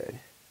 Very good.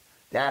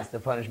 That's the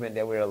punishment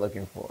that we're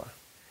looking for.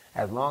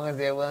 As long as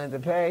they're willing to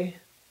pay,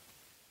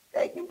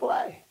 they can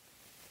play.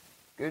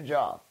 Good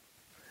job.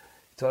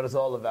 Taught us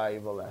all a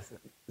valuable lesson.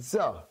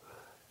 So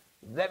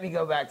let me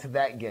go back to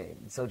that game.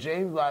 So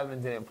James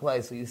Wiseman didn't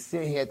play, so you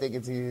sit here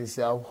thinking to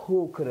yourself,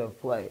 who could have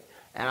played?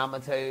 And I'm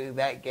going to tell you,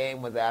 that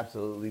game was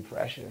absolutely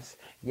Precious.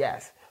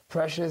 Yes,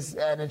 Precious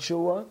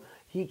Achiuwa.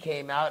 He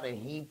came out and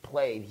he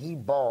played. He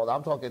balled.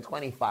 I'm talking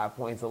 25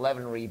 points,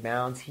 11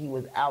 rebounds. He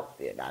was out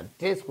there. Now,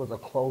 this was a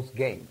close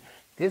game.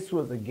 This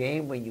was a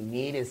game when you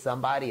needed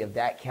somebody of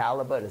that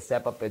caliber to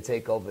step up and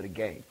take over the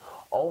game.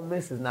 Ole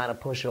Miss is not a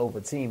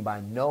pushover team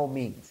by no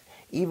means.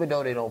 Even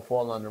though they don't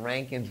fall on the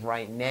rankings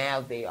right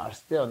now, they are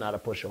still not a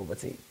pushover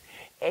team.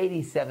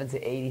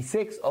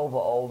 87-86 over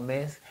Ole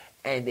Miss,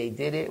 and they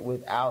did it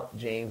without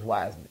James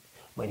Wiseman.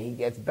 When he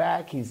gets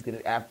back, he's going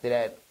to, after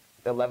that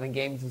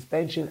 11-game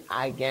suspension,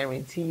 I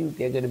guarantee you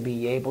they're going to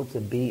be able to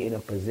be in a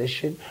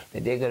position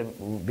that they're going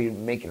to be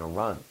making a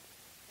run.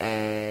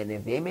 And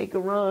if they make a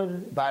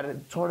run by the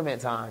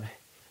tournament time,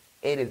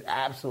 it is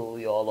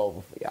absolutely all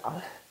over for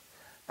y'all.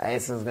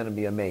 This is going to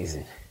be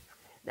amazing.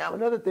 Now,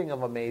 another thing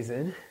of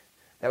amazing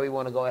that we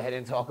want to go ahead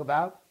and talk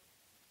about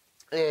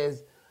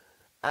is,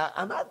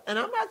 I'm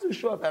not too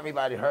sure if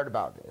everybody heard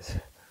about this.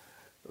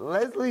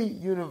 Lesley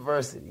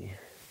University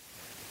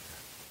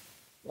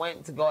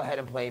went to go ahead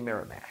and play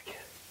Merrimack.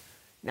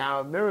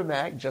 Now,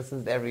 Merrimack, just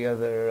as every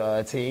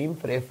other team,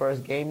 for their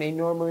first game, they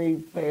normally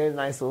play a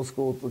nice little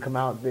school to come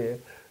out there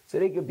so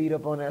they could beat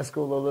up on that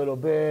school a little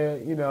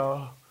bit, you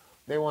know.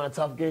 They want a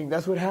tough game.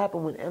 That's what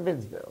happened with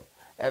Evansville.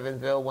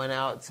 Evansville went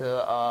out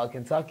to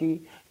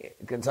Kentucky.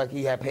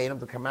 Kentucky had paid them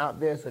to come out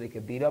there so they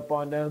could beat up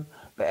on them,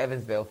 but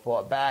Evansville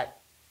fought back.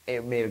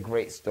 It made a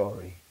great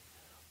story.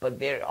 But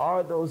there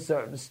are those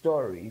certain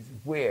stories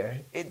where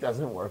it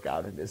doesn't work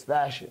out in this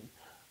fashion.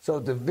 So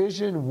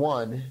Division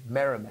I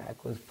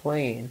Merrimack was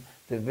playing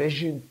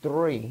Division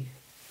III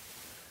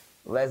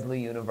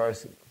Leslie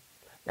University.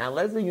 Now,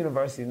 Leslie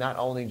University is not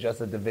only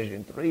just a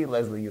Division III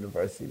Leslie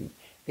University,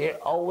 they're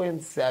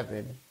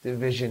 0-7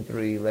 Division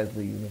III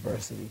Leslie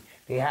University.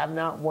 They have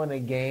not won a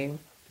game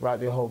throughout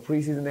their whole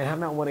preseason. They have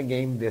not won a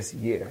game this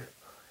year.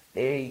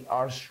 They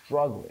are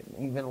struggling.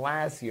 Even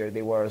last year,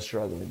 they were a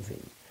struggling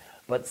team.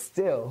 But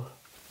still,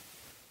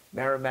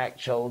 Merrimack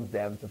chose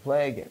them to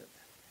play against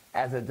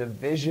as a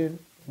Division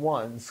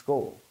I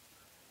school.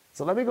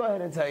 So let me go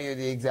ahead and tell you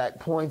the exact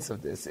points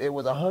of this. It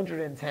was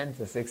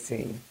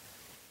 110-16.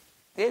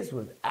 This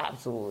was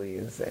absolutely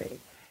insane.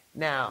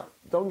 Now,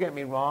 don't get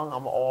me wrong.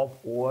 I'm all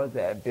for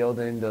that,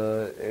 building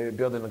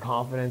the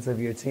confidence of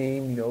your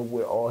team. You know,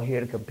 we're all here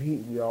to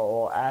compete. We are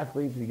all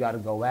athletes. We got to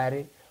go at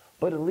it.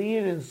 But the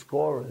leading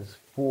scorers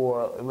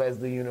for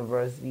Leslie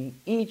University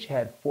each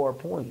had 4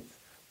 points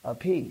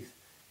apiece,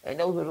 and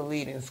those were the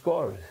leading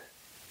scorers.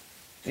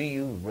 Do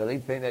you really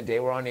think that they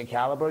were on their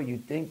caliber? You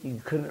think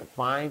you couldn't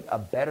find a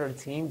better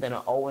team than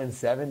an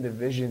 0-7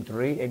 Division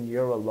III and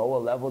you're a lower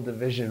level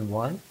Division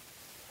I?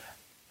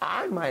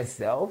 I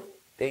myself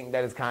think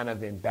that is kind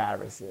of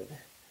embarrassing.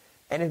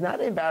 And it's not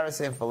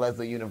embarrassing for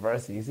Leslie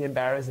University. It's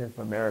embarrassing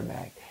for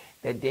Merrimack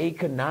that they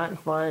could not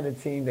find a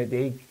team that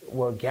they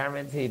were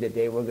guaranteed that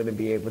they were going to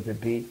be able to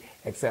beat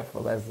except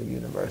for Leslie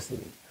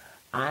University.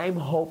 I'm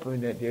hoping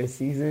that their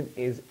season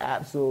is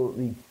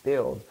absolutely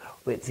filled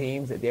with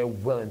teams that they're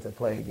willing to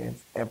play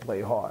against and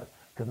play hard.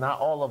 Because not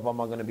all of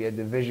them are going to be a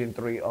Division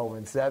III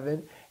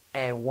 0-7,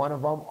 and one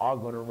of them are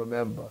going to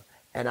remember.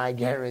 And I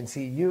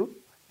guarantee you,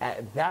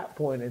 at that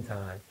point in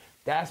time,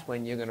 that's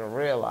when you're going to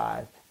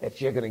realize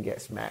that you're going to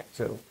get smacked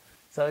too.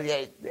 So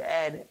yeah,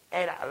 and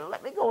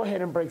let me go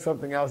ahead and break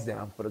something else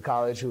down for the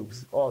college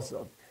hoops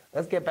also.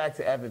 Let's get back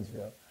to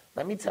Evansville.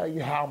 Let me tell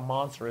you how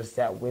monstrous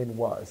that win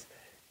was,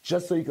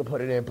 just so you can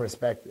put it in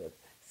perspective.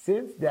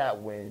 Since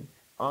that win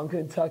on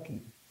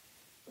Kentucky,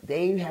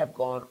 they have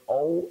gone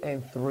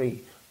 0-3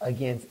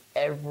 against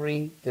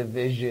every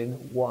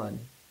Division I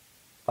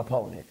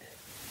opponent.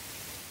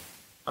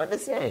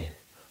 Understand?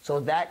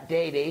 So that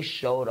day they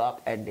showed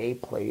up and they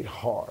played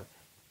hard.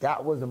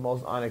 That was the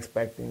most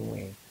unexpected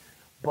win.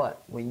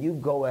 But when you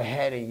go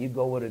ahead and you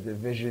go with a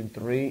Division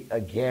III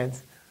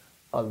against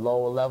a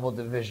lower level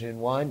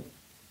Division I,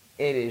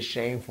 it is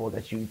shameful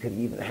that you could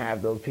even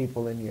have those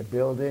people in your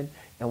building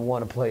and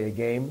want to play a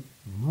game,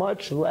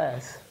 much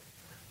less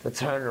to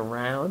turn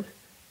around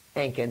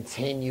and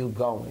continue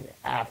going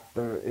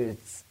after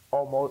it's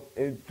almost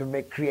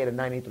create a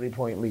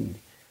 93-point lead.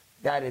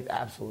 That is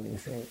absolutely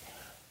insane.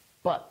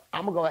 But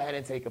I'm going to go ahead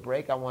and take a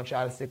break. I want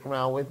y'all to stick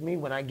around with me.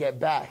 When I get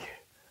back,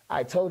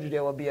 I told you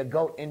there will be a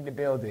GOAT in the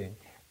building.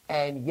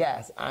 And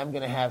yes, I'm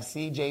going to have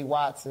C.J.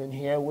 Watson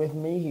here with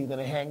me. He's going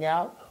to hang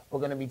out. We're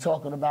going to be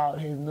talking about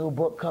his new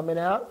book coming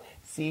out.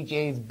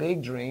 C.J.'s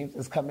Big Dreams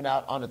is coming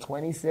out on the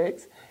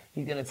 26th.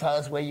 He's going to tell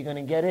us where you're going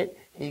to get it.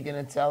 He's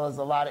going to tell us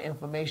a lot of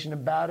information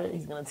about it.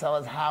 He's going to tell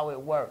us how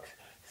it works.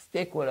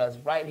 Stick with us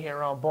right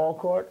here on Ball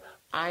Court.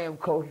 I am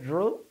Coach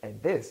Drew,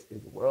 and this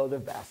is the World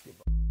of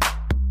Basketball.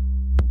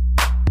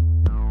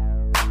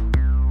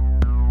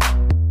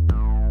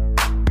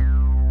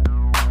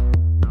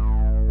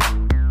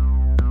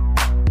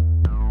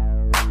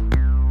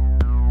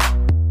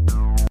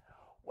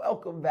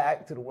 Welcome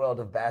back to the World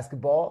of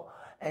Basketball.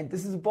 And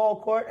this is Ball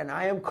Court, and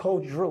I am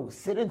Coach Drew.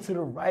 Sitting to the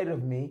right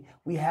of me,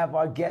 we have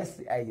our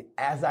guest,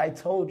 as I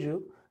told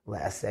you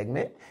last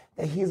segment,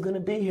 that he's going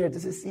to be here.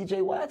 This is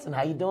C.J. Watson.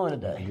 How you doing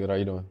today? Good. How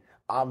you doing?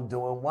 I'm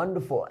doing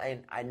wonderful.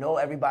 And I know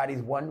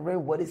everybody's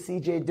wondering, what is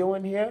C.J.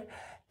 doing here?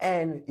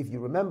 And if you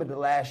remember the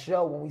last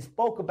show, when we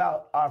spoke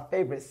about our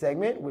favorite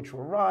segment, which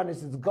were Ron,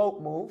 this is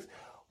GOAT Moves,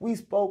 we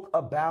spoke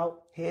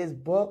about his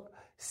book,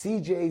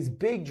 CJ's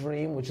Big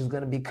Dream, which is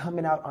going to be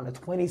coming out on the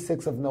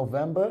 26th of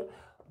November.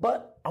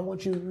 But I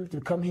want you to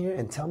come here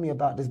and tell me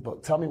about this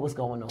book. Tell me what's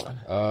going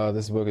on.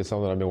 This book is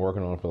something I've been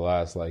working on for the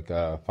last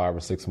 5 or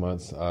 6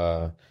 months.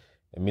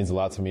 It means a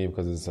lot to me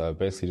because it's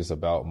basically just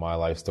about my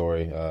life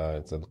story.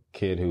 It's a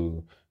kid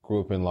who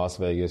grew up in Las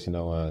Vegas,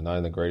 not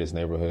in the greatest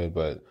neighborhood,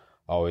 but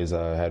always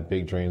had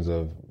big dreams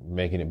of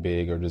making it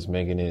big or just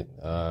making it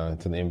to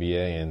the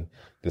NBA. And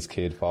this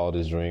kid followed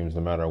his dreams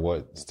no matter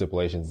what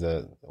stipulations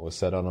that was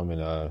set on him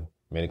and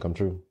made it come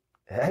true.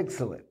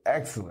 Excellent.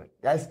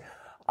 That's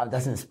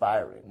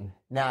inspiring.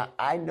 Now,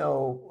 I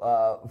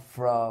know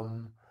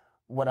from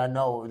what I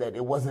know that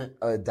it wasn't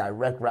a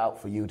direct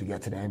route for you to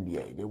get to the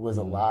NBA. There was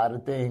a lot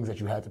of things that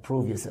you had to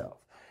prove yourself.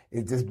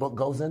 If this book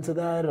goes into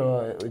that,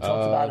 or it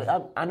talks about it,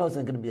 I know it's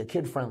going to be a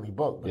kid-friendly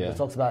book, but it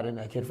talks about it in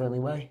that kid-friendly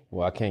way.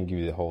 Well, I can't give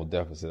you the whole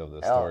deficit of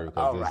the story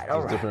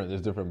because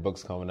there's different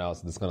books coming out,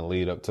 so it's going to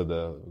lead up to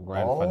the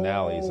grand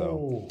finale.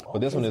 So, but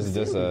this one is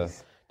just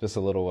a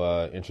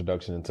little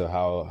introduction into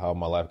how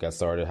my life got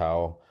started,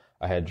 how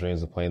I had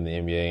dreams of playing the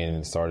NBA, and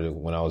it started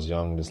when I was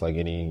young, just like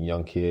any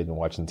young kid, and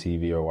watching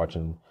TV or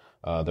watching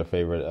their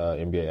favorite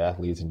NBA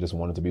athletes, and just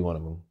wanted to be one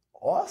of them.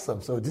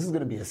 Awesome. So this is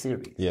going to be a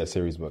series. Yeah,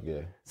 series book,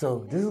 yeah.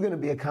 So this is going to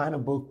be a kind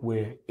of book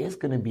where it's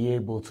going to be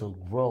able to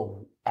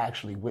grow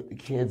actually with the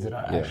kids that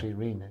are actually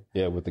reading it.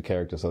 Yeah, with the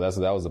character. So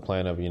that was the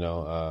plan of,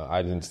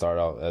 I didn't start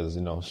out as,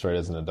 straight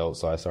as an adult.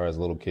 So I started as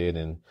a little kid,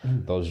 and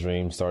those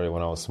dreams started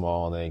when I was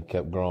small, and they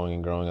kept growing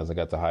and growing as I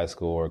got to high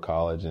school or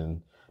college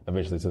and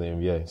eventually to the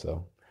NBA.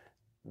 So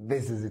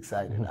this is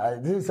exciting.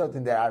 This is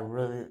something that I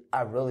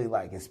really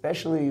like,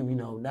 especially,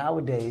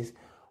 nowadays,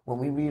 when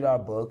we read our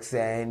books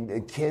and the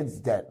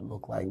kids that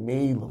look like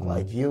me, look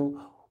like you,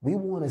 we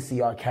want to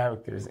see our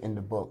characters in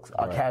the books,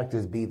 our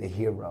characters be the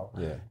hero.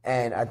 Yeah.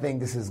 And I think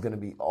this is going to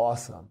be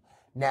awesome.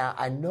 Now,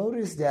 I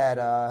noticed that,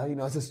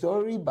 it's a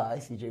story by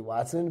C.J.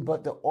 Watson,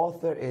 but the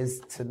author is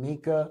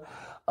Tamika,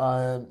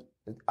 Newhouse.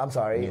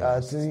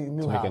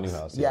 Tamika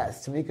Newhouse. Yeah.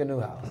 Yes, Tamika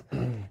Newhouse.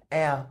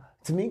 And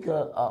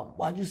Tamika,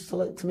 why'd you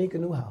select Tamika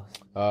Newhouse?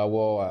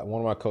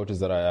 One of my coaches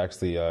that I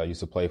actually used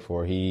to play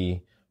for,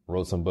 he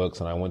wrote some books,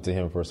 and I went to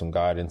him for some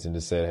guidance and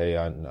just said, hey,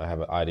 I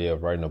have an idea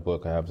of writing a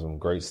book. I have some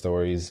great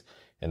stories,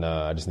 and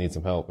I just need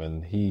some help.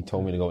 And he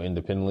told me to go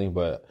independently,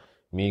 but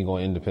me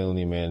going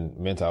independently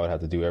meant I would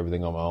have to do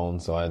everything on my own.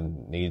 So I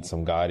need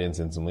some guidance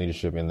and some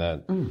leadership in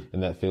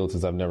that field,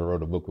 since I've never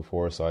wrote a book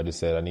before. So I just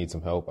said, I need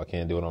some help. I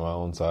can't do it on my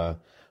own. So I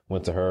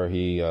went to her.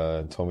 He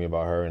told me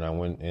about her, and I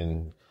went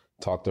and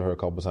talked to her a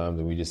couple of times,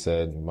 and we just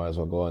said, you might as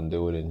well go out and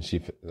do it. And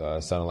she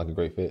sounded like a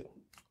great fit.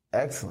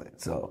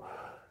 Excellent.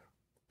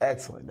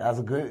 Excellent. That's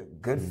a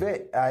good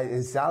fit.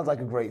 It sounds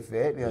like a great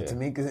fit.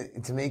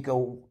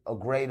 Tamika, a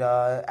great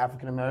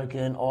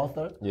African-American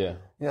author. Yeah.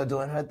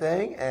 Doing her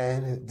thing.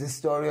 And this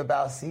story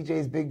about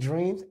CJ's big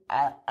dreams,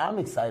 I'm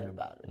excited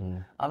about it.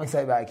 I'm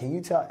excited about it. Can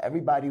you tell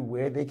everybody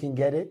where they can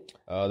get it?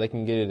 They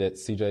can get it at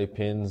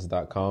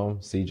cjpens.com,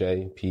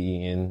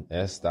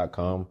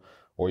 cjpens.com,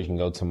 or you can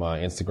go to my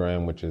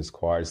Instagram, which is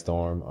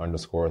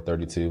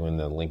QuietStorm_32, and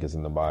the link is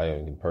in the bio.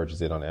 You can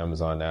purchase it on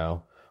Amazon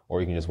now, or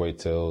you can just wait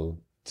till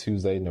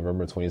Tuesday,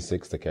 November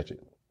 26th to catch it.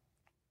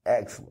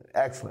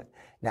 Excellent.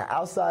 Now,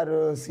 outside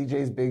of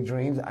CJ's Big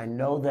Dreams, I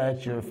know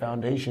that your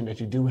foundation that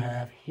you do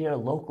have here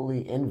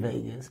locally in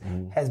Vegas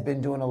has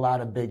been doing a lot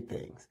of big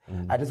things.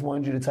 I just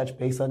wanted you to touch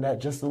base on that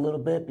just a little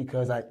bit,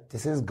 because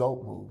this is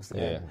GOAT moves.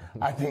 Yeah.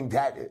 I think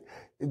that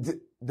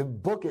the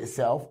book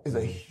itself is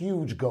a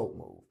huge GOAT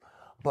move.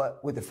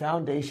 But with the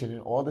foundation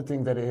and all the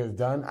things that it has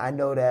done, I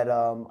know that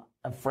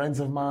friends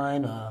of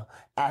mine,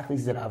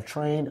 athletes that I've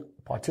trained,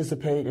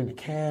 participate in the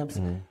camps.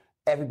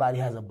 Everybody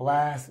has a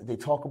blast. They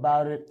talk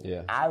about it.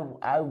 Yeah.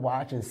 I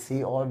watch and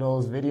see all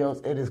those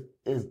videos. It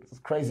is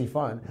crazy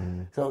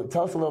fun. So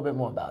tell us a little bit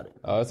more about it.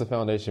 It's a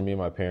foundation me and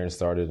my parents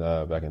started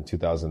back in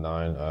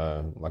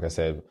 2009. Like I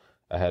said,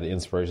 I had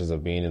inspirations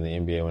of being in the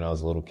NBA when I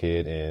was a little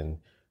kid, and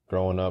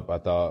growing up, I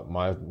thought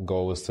my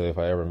goal was to, if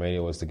I ever made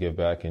it, was to give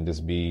back and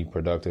just be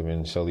productive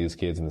and show these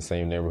kids in the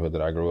same neighborhood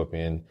that I grew up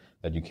in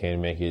that you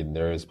can make it.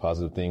 There is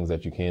positive things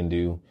that you can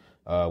do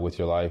with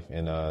your life,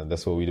 and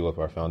that's what we do with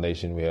our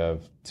foundation. We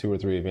have 2 or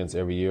 3 events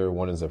every year.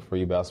 One is a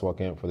free basketball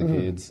camp for the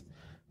kids.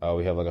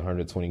 We have like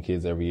 120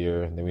 kids every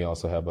year. And then we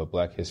also have a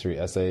Black History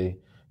essay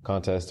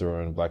contest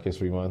during Black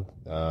History Month.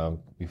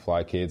 We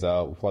fly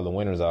the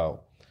winners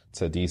out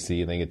to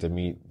D.C., and they get to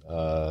meet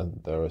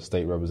their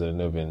state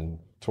representative and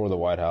tour the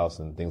White House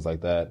and things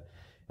like that.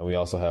 And we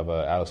also have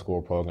an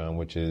out-of-school program,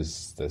 which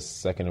is the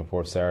second and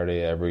fourth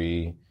Saturday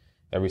every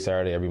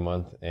Saturday, every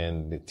month,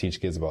 and they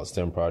teach kids about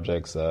STEM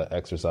projects,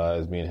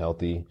 exercise, being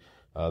healthy.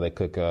 They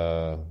cook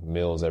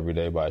meals every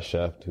day by a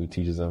chef who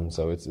teaches them.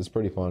 So it's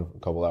pretty fun for a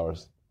couple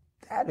hours.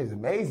 That is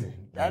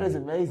amazing. That is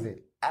amazing.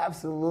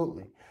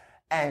 Absolutely.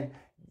 And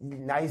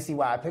now you see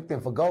why I picked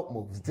him for GOAT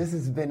moves. This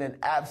has been an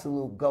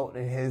absolute GOAT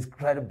in his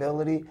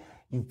credibility.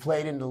 You've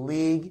played in the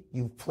league.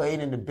 You've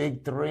played in the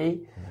Big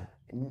Three.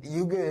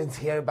 You get to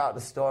hear about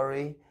the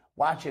story.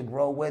 Watch it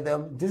grow with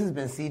him. This has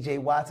been C.J.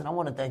 Watson. I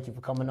want to thank you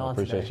for coming on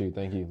today. Appreciate you.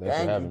 Thank you. Thanks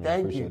for having me.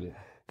 Appreciate it.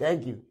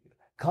 Thank you.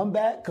 Come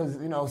back, because,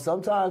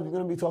 sometimes we're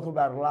going to be talking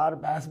about a lot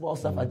of basketball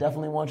stuff. I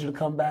definitely want you to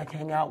come back,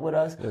 hang out with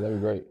us. Yeah, that'd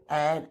be great.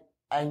 And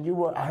I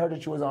heard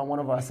that you was on one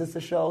of our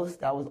sister shows.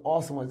 That was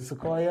awesome with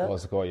Sequoia. Oh,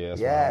 Sequoia,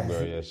 that's my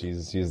homegirl.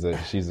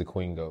 Yeah, she's the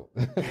queen GOAT.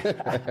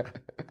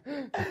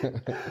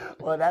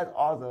 Well, that's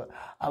awesome.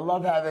 I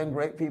love having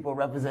great people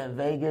represent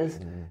Vegas.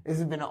 This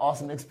has been an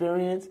awesome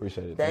experience.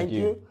 Appreciate it. Thank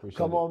you.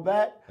 Come on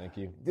back. Thank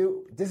you.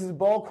 Dude, this is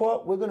Ball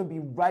Court. We're going to be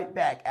right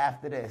back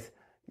after this.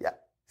 Yeah,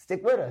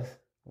 stick with us.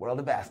 World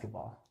of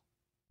Basketball.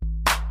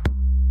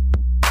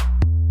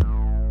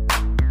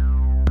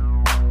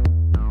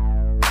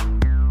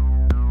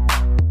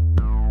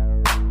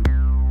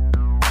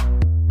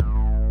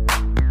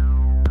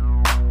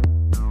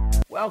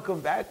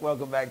 Welcome back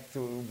to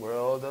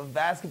World of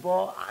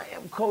Basketball. I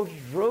am Coach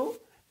Drew.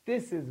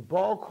 This is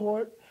Ball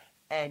Court.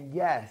 And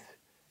yes,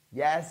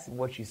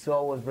 what you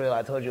saw was real.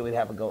 I told you we'd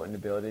have a GOAT in the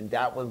building.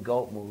 That was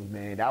GOAT moves,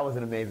 man. That was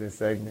an amazing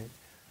segment.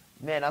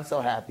 Man, I'm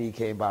so happy he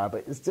came by.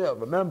 But still,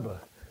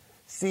 remember,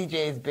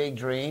 CJ's Big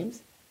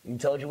Dreams. We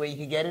told you where you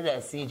could get it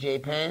at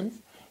CJ Pens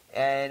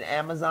and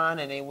Amazon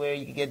and anywhere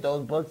you can get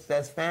those books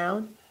that's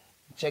found.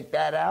 Check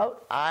that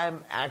out.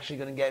 I'm actually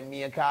going to get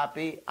me a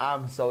copy.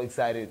 I'm so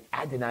excited.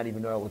 I did not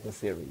even know it was a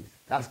series.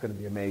 That's going to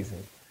be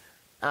amazing.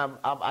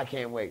 I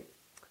can't wait.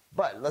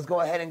 But let's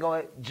go ahead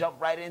and jump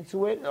right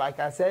into it.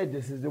 Like I said,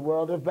 this is the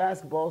world of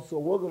basketball, so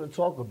we're going to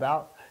talk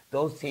about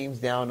those teams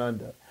down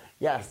under.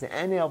 Yes, the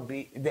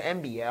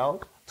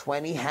NBL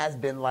 20 has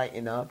been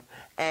lighting up,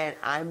 and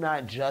I'm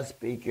not just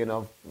speaking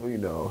of,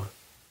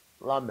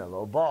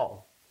 LaMelo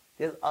Ball.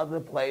 There's other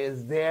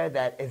players there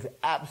that is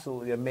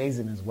absolutely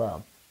amazing as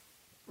well.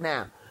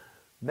 Now,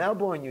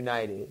 Melbourne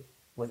United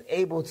was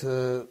able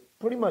to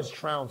pretty much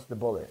trounce the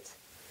Bullets.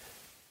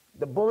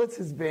 The Bullets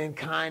has been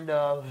kind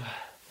of,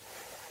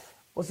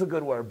 what's a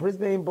good word?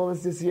 Brisbane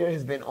Bullets this year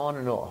has been on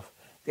and off.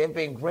 They've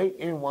been great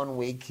in 1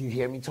 week. You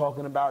hear me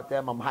talking about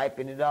them. I'm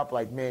hyping it up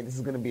like, man, this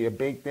is going to be a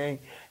big thing.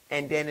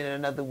 And then in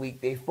another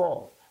week, they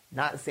fall.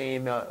 Not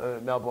saying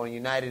Melbourne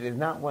United is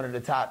not one of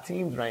the top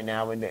teams right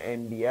now in the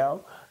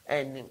NBL.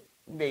 And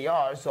they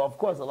are. So, of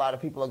course, a lot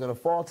of people are going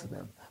to fall to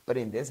them. But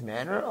in this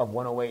manner of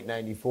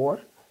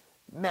 108-94,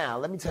 now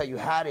let me tell you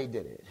how they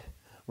did it.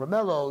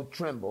 Romelu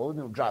Trimble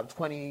dropped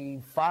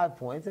 25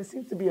 points. That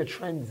seems to be a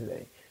trend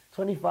today.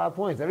 25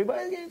 points.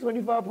 Everybody's getting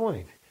 25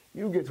 points.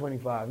 You get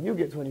 25. You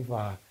get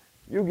 25.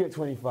 You get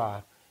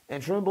 25.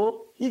 And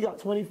Trimble, he got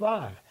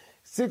 25.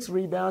 6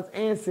 rebounds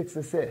and 6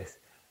 assists.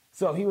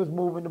 So he was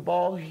moving the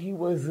ball. He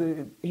was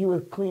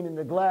cleaning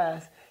the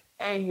glass,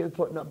 and he was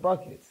putting up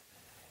buckets.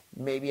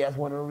 Maybe that's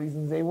one of the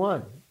reasons they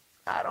won.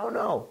 I don't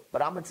know,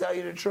 but I'm going to tell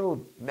you the truth.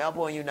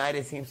 Melbourne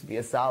United seems to be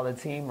a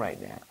solid team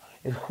right now.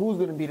 And who's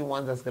going to be the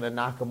ones that's going to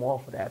knock them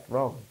off of that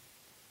throne?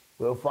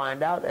 We'll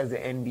find out as the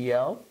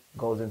NBL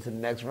goes into the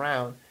next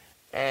round,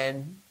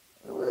 and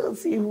we'll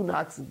see who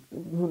knocks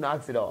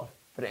it off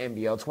for the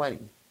NBL 20.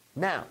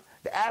 Now,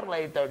 the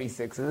Adelaide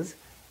 36ers,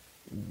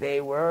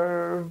 they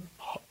were,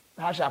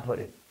 how should I put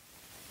it?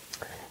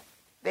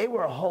 They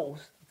were a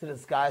host to the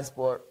Sky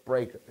Sport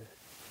Breakers.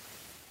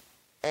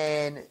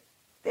 And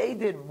they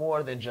did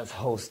more than just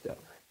host them.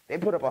 They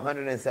put up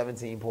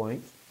 117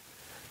 points.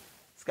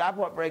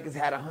 Skyport Breakers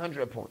had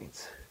 100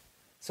 points.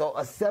 So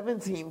a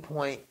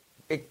 17-point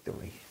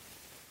victory.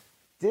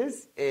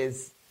 This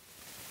is,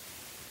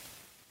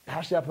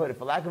 how should I put it,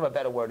 for lack of a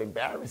better word,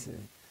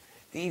 embarrassing.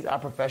 These are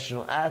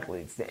professional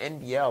athletes. The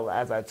NBL,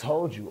 as I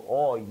told you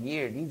all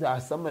year, these are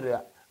some of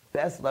the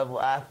best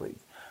level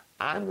athletes.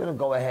 I'm going to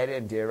go ahead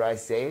and, dare I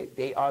say it,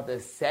 they are the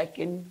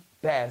second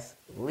best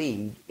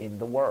league in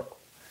the world.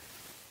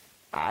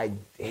 I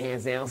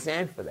hands down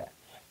stand for that.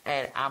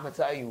 And I'm going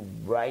to tell you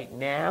right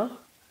now,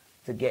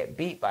 to get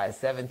beat by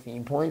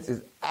 17 points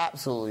is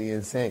absolutely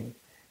insane.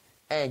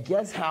 And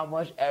guess how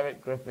much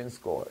Eric Griffin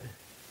scored?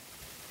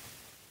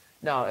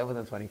 No, it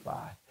wasn't 25.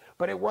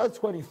 But it was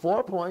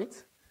 24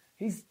 points.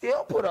 He's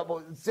still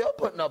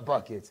putting up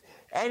buckets.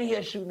 And he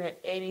is shooting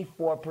at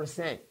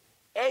 84%.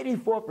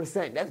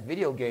 84%. That's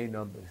video game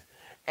numbers.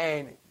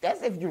 And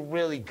that's if you're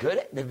really good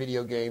at the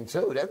video game,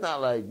 too. That's not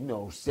like,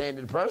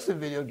 standard person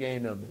video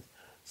game numbers.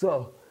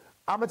 So,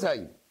 I'm going to tell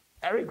you,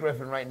 Eric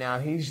Griffin right now,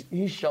 he's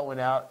showing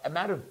out. As a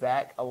matter of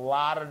fact, a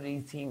lot of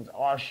these teams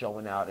are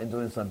showing out and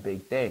doing some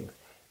big things.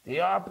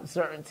 There are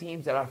certain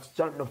teams that are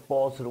starting to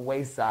fall to the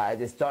wayside.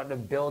 They're starting to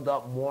build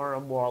up more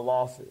and more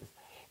losses.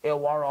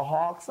 Illawarra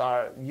Hawks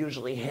are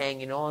usually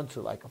hanging on to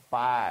like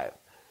a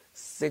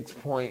 5-6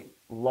 point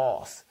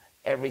loss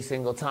every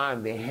single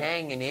time. They're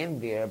hanging in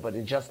there, but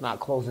they're just not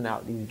closing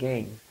out these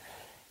games.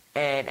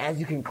 And as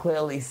you can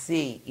clearly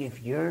see,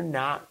 if you're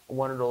not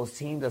one of those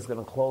teams that's going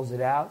to close it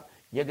out,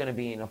 you're going to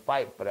be in a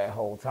fight for that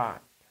whole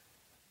time.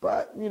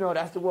 But,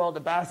 that's the world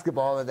of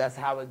basketball, and that's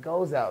how it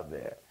goes out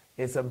there.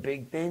 There's some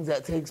big things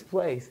that takes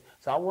place.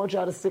 So I want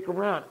y'all to stick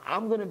around.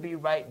 I'm going to be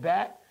right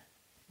back,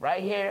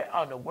 right here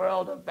on the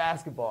world of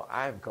basketball.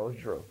 I am Coach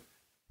Drew.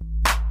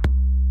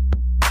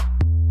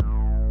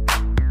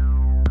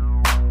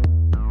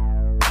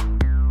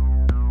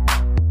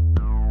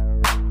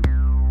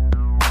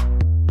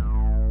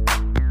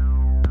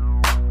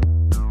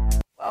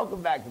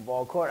 Welcome back to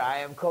Ball Court. I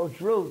am Coach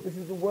Drew. This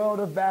is the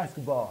world of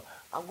basketball.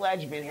 I'm glad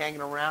you've been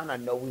hanging around. I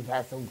know we've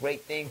had some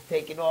great things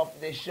taken off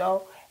of this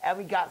show, and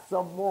we got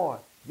some more.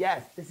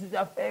 Yes, this is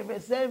our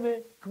favorite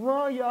segment. Come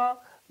on, y'all.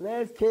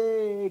 Let's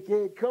kick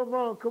it. Come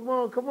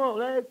on.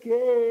 Let's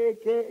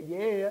kick it.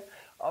 Yeah.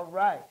 All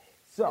right.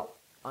 So,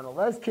 on the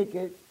Let's Kick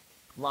It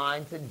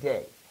line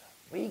today,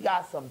 we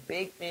got some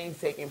big things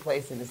taking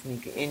place in the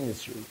sneaker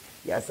industry.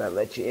 Yes, I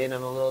let you in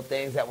on the little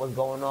things that was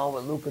going on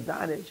with Luka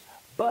Doncic,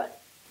 but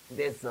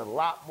there's a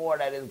lot more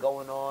that is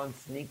going on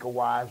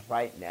sneaker-wise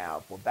right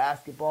now for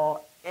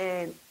basketball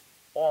and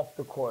off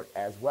the court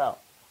as well.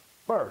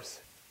 First,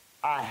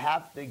 I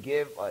have to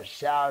give a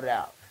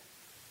shout-out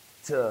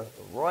to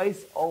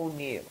Royce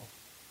O'Neal.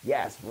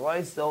 Yes,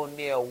 Royce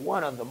O'Neal,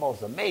 one of the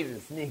most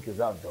amazing sneakers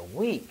of the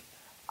week.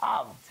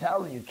 I'm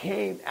telling you,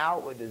 came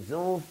out with the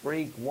Zoom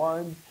Freak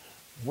ones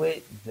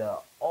with the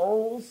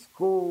old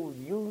school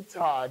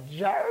Utah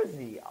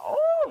jersey.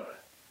 Oh,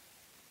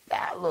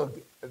 that looked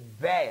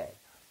bad.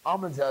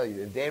 I'm going to tell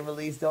you, if they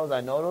release those,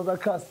 I know those are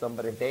custom,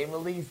 but if they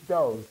release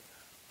those,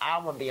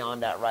 I'm going to be on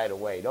that right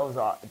away. Those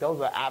are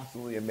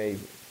absolutely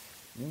amazing.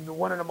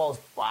 One of the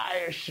most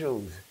fire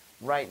shoes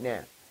right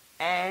now.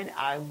 And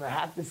I'm going to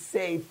have to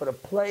say, for the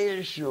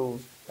players'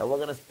 shoes that we're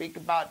going to speak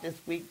about this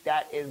week,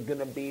 that is going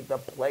to be the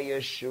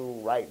players' shoe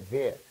right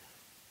there.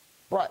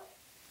 But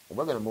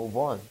we're going to move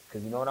on,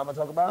 because you know what I'm going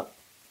to talk about?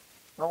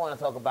 I want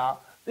to talk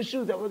about the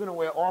shoes that we're going to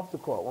wear off the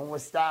court when we're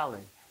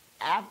styling.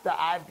 After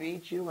I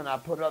beat you and I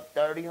put up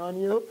 30 on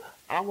you,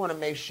 I want to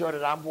make sure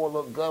that I'm going to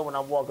look good when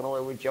I'm walking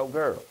away with your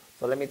girl.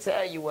 So let me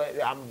tell you what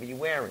I'm going to be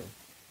wearing.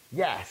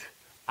 Yes,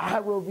 I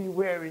will be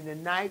wearing the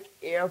Nike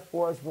Air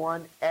Force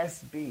One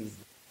SBs.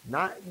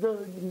 Not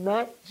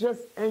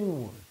just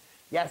anyone.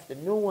 Yes, the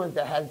new ones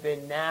that has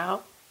been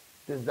now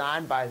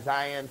designed by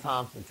Zion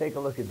Thompson. Take a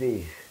look at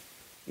these.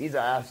 These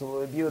are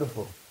absolutely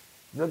beautiful.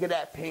 Look at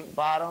that pink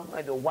bottom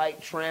and the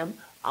white trim.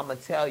 I'm going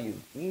to tell you,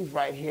 these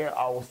right here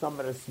are some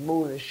of the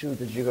smoothest shoes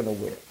that you're going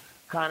to wear.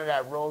 Kind of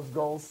that rose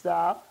gold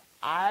style.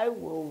 I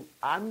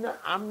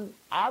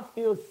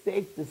feel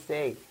safe to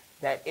say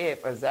that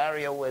if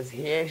Azaria was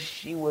here,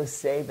 she would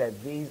say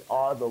that these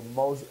are the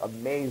most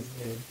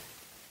amazing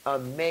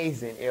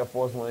Air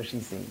Force One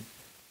she's seen.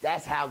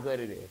 That's how good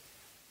it is.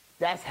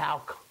 That's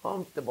how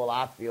comfortable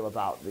I feel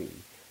about these.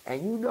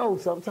 And you know,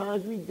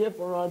 sometimes we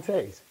differ on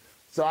taste.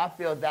 So I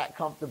feel that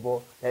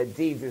comfortable that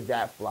these is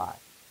that fly.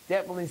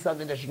 Definitely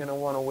something that you're going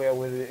to want to wear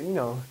with it,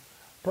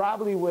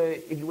 probably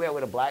if you wear it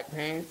with a black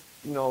pants,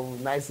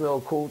 nice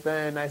little cool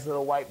thing, nice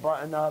little white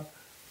button up,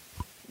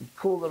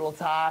 cool little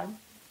tie,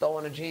 throw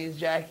in a jeans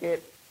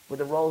jacket with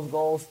the rose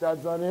gold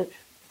studs on it.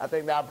 I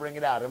think that'll bring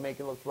it out. It'll make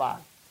it look fly.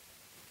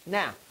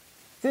 Now,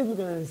 since we're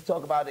going to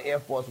talk about the Air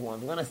Force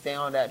Ones, we're going to stay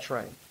on that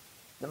train.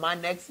 Now, my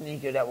next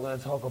sneaker that we're going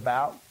to talk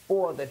about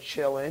for the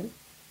chillin'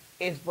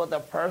 is for the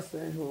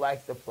person who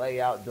likes to play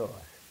outdoors.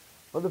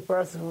 For the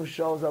person who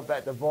shows up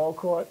at the ball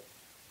court,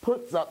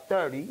 puts up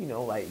 30,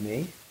 like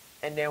me,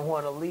 and then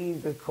want to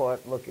leave the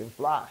court looking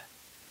fly.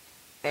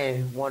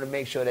 And want to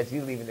make sure that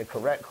you're leaving the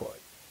correct court.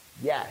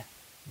 Yes,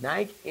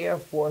 Nike Air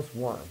Force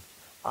Ones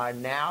are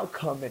now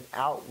coming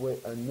out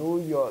with a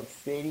New York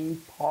City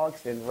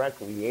Parks and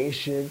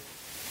Recreation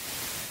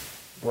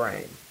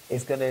brand.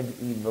 It's going to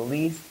be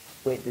released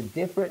with the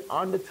different,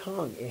 on the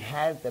tongue, it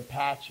has the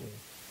patches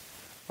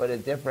for the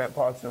different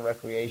Parks and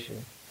Recreation,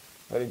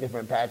 for the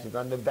different patches.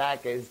 On the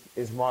back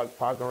is marked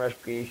Park and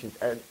Recreation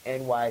and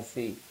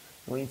NYC.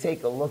 When you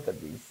take a look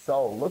at these,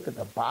 look at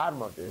the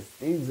bottom of this.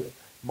 These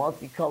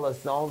multicolor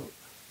sewn.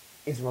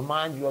 It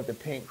reminds you of the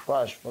Pink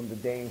Crush from the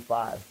Dame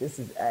 5. This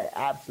is an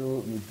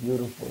absolutely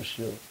beautiful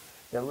shoe.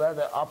 The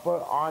leather upper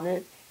on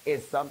it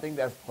is something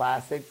that's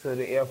classic to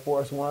the Air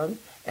Force One,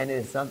 and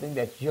it's something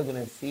that you're going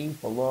to see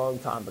for a long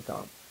time to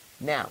come.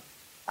 Now,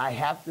 I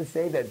have to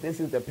say that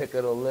this is the pick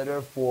of the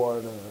litter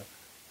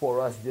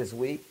for us this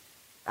week.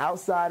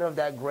 Outside of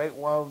that great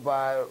one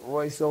by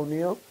Royce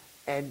O'Neal,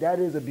 and that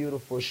is a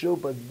beautiful shoe,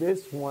 but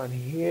this one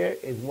here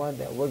is one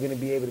that we're going to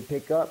be able to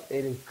pick up.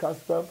 It is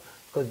custom,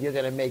 because you're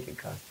going to make it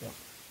custom.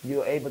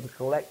 You're able to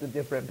collect the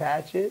different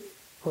patches,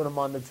 put them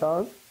on the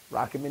tongue,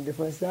 rock them in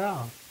different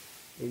styles.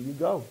 There you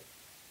go.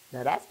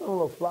 Now, that's going to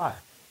look fly.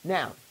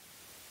 Now,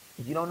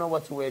 if you don't know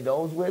what to wear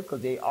those with,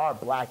 because they are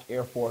black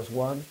Air Force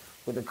Ones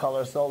with the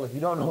color sole, if you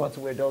don't know what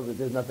to wear those with,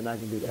 there's nothing I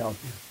can do to help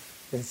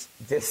you.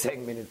 This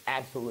segment is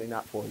absolutely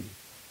not for you.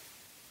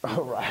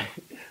 All right?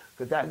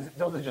 Because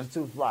those are just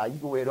too fly. You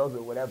can wear those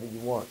with whatever you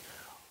want.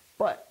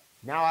 But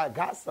now I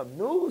got some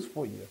news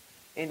for you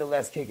in the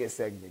Let's Kick It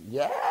segment.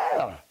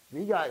 Yeah,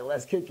 we got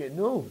Let's Kick It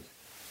news.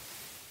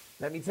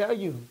 Let me tell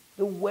you,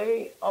 the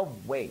Way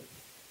of Wade.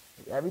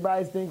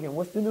 Everybody's thinking,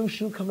 what's the new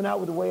shoe coming out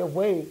with the Way of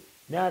Wade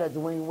now that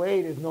Dwayne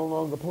Wade is no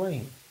longer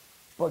playing?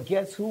 But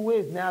guess who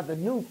is now the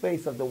new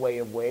face of the Way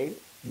of Wade?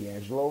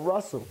 D'Angelo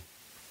Russell.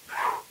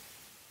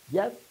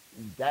 Yep,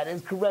 that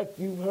is correct.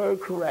 You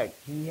heard correct.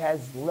 He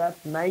has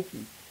left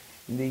Nike.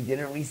 He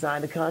didn't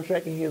re-sign the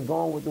contract, and he is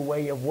going with the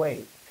Way of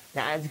Wade.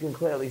 Now, as you can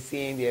clearly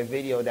see in the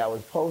video that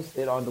was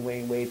posted on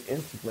Dwayne Wade's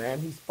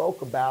Instagram, he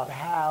spoke about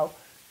how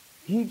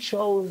he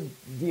chose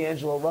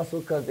D'Angelo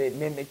Russell because it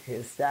mimicked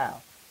his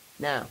style.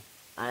 Now,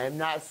 I am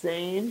not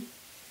saying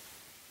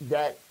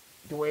that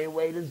Dwayne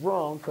Wade is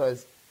wrong,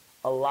 because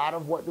a lot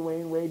of what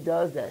Dwayne Wade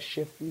does, that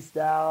shifty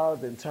style,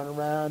 then turn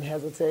around,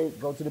 hesitate,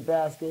 go to the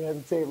basket,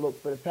 hesitate,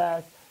 look for the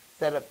pass,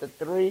 set up the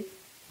three,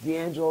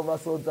 D'Angelo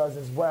Russell does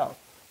as well,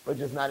 but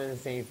just not in the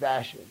same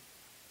fashion.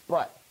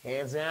 But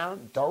hands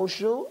down, those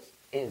shoes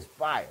is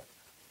fire.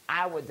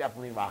 I would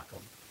definitely rock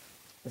them.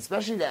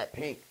 Especially that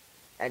pink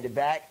at the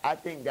back. I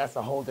think that's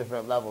a whole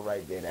different level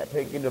right there. That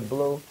pink and the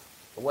blue,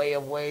 the Way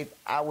of Wade,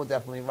 I would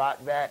definitely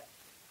rock that.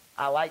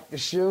 I like the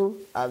shoe.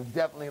 I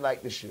definitely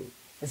like the shoe.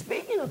 And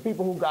speaking of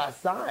people who got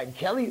signed,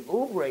 Kelly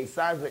Oubre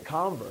signs with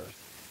Converse.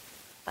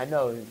 I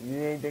know, you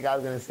didn't think I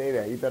was going to say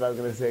that. You thought I was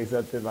going to say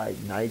something like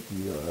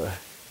Nike or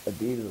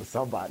Adidas or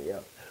somebody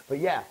else. But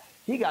yeah,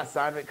 he got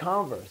signed with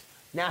Converse.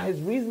 Now, his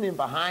reasoning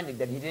behind it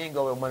that he didn't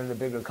go with one of the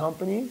bigger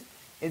companies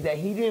is that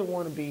he didn't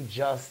want to be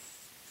just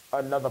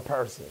another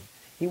person.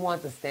 He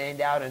wanted to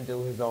stand out and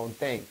do his own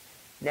thing.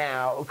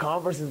 Now,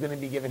 Converse is going to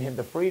be giving him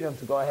the freedom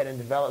to go ahead and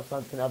develop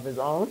something of his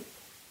own.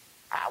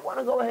 I want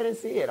to go ahead and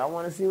see it. I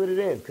want to see what it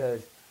is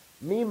because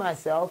me,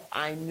 myself,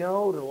 I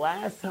know the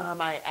last time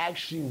I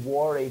actually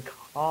wore a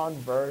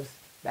Converse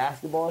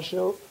basketball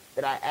shoe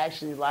that I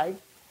actually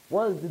liked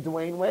was the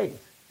Dwayne Wade.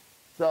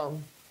 So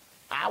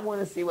I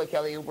want to see what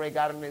Kelly Oubre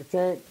got in his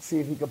tank, see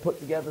if he can put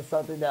together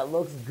something that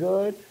looks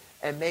good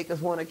and make us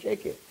want to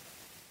kick it.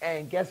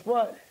 And guess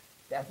what?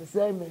 That's the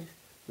segment.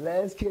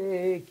 Let's kick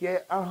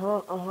it.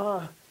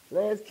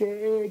 Let's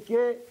kick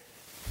it.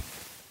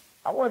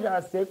 I want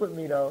y'all to stick with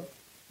me, though.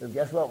 Because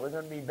guess what? We're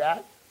going to be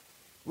back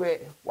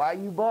with Why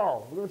You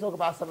Ball. We're going to talk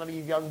about some of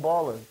these young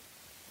ballers.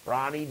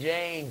 Bronny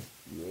James.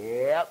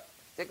 Yep.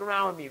 Stick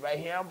around with me right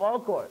here on Ball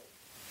Court.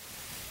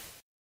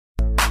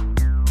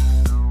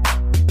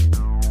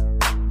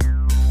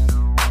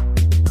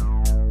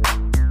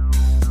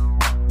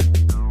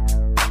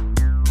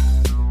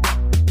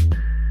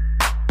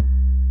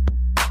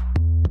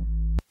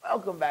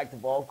 Welcome back to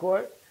Ball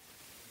Court.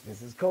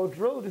 This is Coach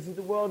Drew. This is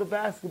the world of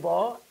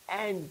basketball.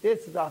 And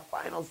this is our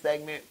final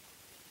segment,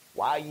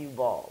 Why You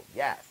Ball.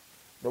 Yes,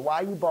 the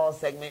Why You Ball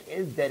segment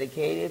is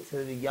dedicated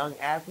to the young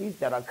athletes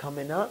that are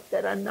coming up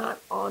that are not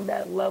on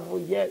that level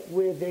yet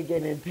where they're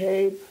getting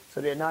paid,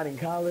 so they're not in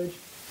college.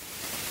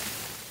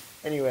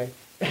 Anyway,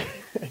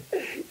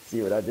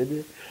 see what I did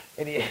there?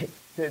 Anyway,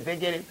 so they're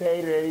getting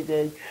paid or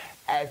anything.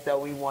 And so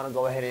we want to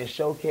go ahead and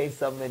showcase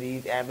some of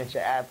these amateur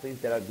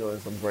athletes that are doing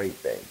some great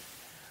things.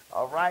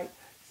 All right?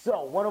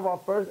 So one of our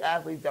first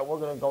athletes that we're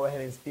going to go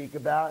ahead and speak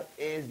about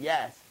is,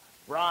 yes,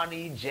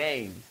 Bronny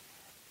James.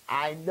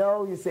 I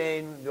know you're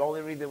saying the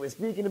only reason we're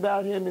speaking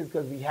about him is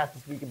because we have to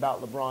speak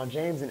about LeBron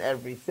James in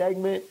every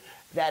segment.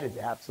 That is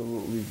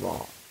absolutely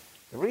wrong.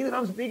 The reason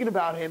I'm speaking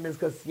about him is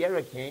because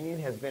Sierra Canyon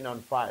has been on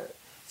fire.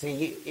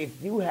 See,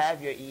 if you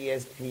have your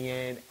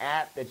ESPN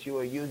app that you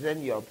are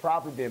using, you've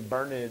probably been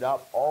burning it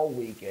up all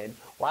weekend,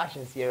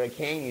 watching Sierra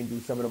Canyon do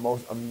some of the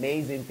most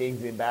amazing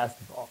things in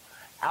basketball.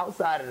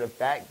 Outside of the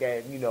fact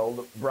that,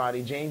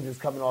 Bronny James is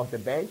coming off the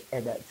bench,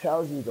 and that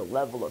tells you the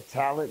level of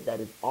talent that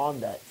is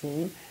on that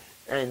team.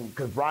 And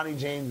because Bronny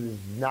James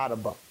is not a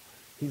bum.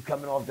 He's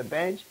coming off the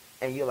bench,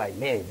 and you're like,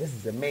 man, this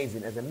is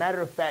amazing. As a matter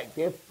of fact,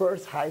 their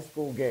first high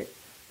school game,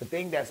 the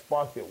thing that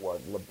sparked it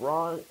was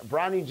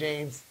Bronny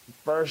James'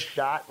 first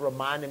shot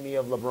reminded me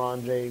of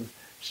LeBron James'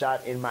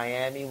 shot in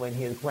Miami when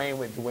he was playing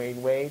with Dwayne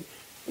Wade.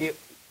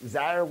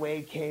 Zaire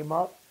Wade came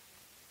up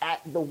at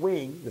the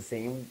wing, the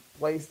same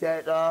place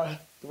that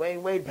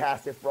Dwayne Wade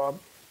passed it from,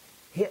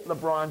 hit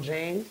LeBron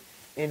James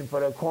in for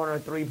the corner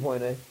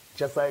three-pointer,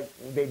 just like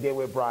they did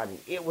with Bronny.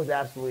 It was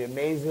absolutely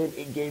amazing.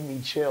 It gave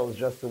me chills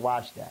just to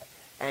watch that.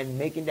 And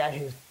making that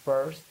his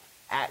first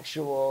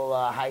actual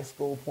high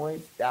school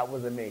points, that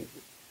was amazing.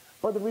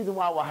 But the reason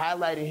why we're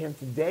highlighting him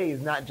today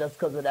is not just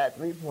because of that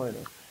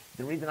three-pointer.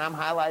 The reason I'm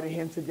highlighting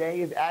him today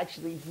is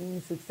actually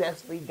he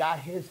successfully got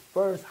his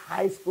first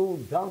high school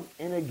dunk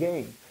in a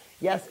game.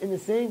 Yes, in the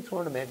same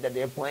tournament that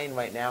they're playing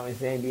right now in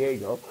San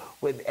Diego,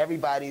 with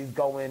everybody's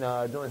going,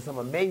 doing some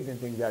amazing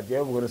things out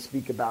there. We're going to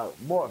speak about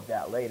more of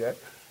that later.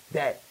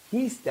 That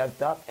he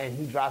stepped up and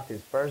he dropped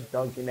his first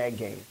dunk in that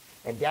game.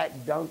 And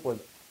that dunk was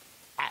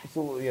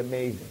absolutely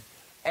amazing.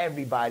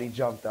 Everybody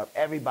jumped up.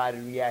 Everybody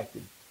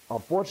reacted.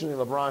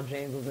 Unfortunately, LeBron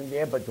James wasn't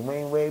there, but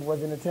Dwayne Wade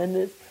was in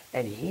attendance,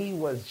 and he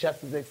was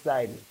just as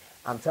excited.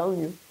 I'm telling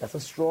you, that's a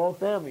strong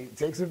family. It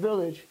takes a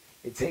village.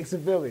 It takes a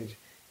village.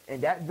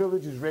 And that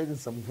village is raising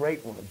some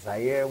great ones.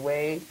 Zaire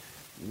Wade,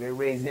 they're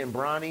raising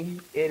Bronny.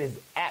 It is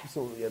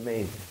absolutely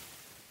amazing.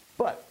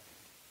 But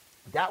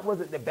that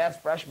wasn't the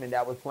best freshman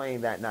that was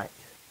playing that night.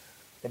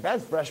 The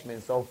best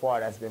freshman so far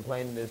that's been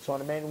playing in this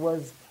tournament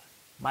was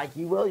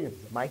Mikey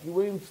Williams. Mikey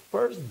Williams'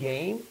 first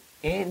game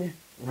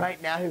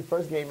his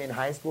first game in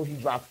high school, he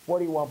dropped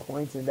 41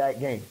 points in that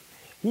game.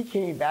 He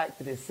came back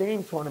to the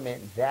same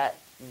tournament that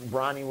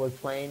Bronny was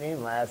playing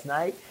in last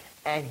night,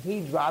 and he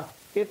dropped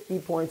 50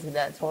 points in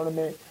that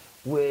tournament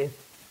with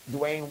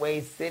Dwayne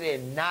Wade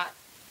sitting not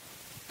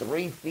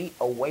 3 feet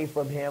away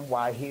from him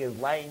while he is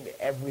lighting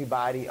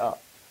everybody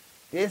up.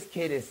 This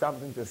kid is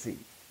something to see.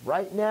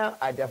 Right now,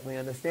 I definitely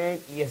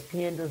understand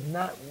ESPN does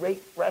not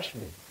rate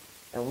freshmen,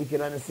 and we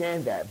can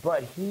understand that.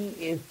 But he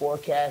is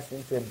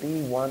forecasting to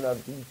be one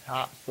of the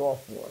top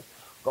sophomores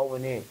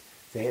going in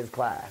to his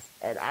class.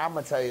 And I'm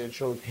going to tell you the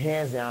truth,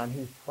 hands down,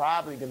 he's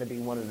probably going to be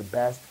one of the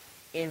best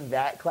in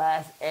that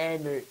class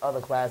and the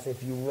other class.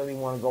 If you really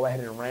want to go ahead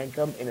and rank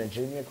him in a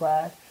junior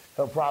class,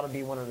 he'll probably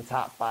be one of the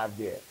top 5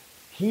 there.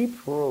 He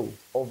proved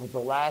over the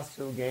last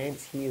 2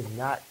 games he is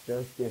not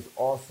just this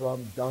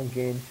awesome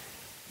dunking,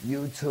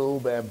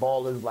 YouTube and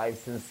Baller's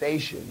Life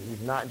sensation.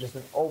 He's not just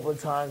an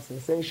overtime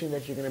sensation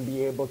that you're going to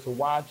be able to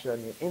watch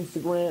on your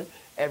Instagram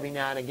every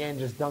now and again,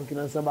 just dunking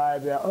on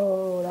somebody that,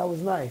 oh, that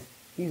was nice.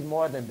 He's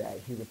more than that.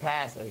 He's a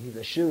passer. He's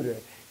a shooter.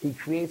 He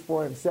creates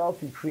for himself.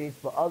 He creates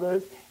for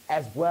others,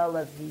 as well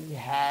as he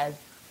has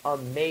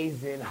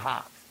amazing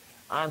hops.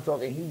 I'm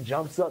talking, he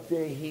jumps up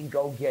there, he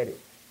go get it.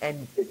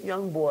 And this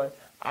young boy,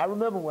 I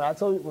remember when I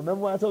told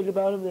you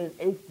about him in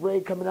 8th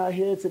grade, coming out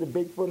here to the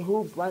Bigfoot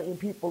hoops, lighting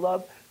people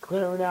up,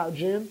 clearing out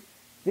gyms.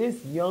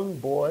 This young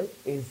boy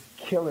is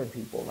killing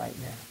people right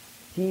now.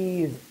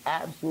 He is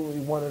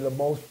absolutely one of the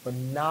most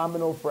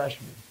phenomenal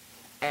freshmen.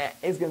 And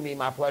it's going to be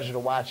my pleasure to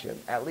watch him,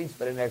 at least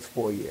for the next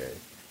 4 years.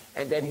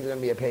 And then he's going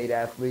to be a paid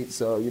athlete,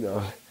 so, we're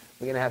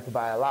going to have to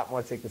buy a lot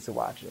more tickets to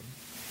watch him.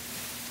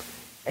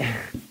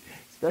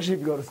 Especially if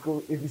you go to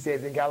school, if he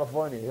stays in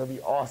California, he'll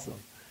be awesome.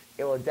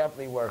 It will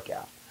definitely work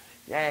out.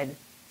 And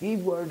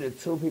these were the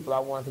two people I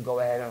wanted to go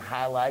ahead and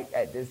highlight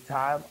at this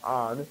time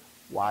on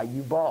Why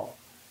You Ball.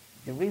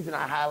 The reason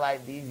I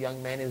highlight these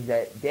young men is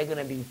that they're going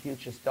to be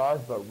future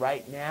stars, but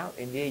right now,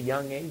 in their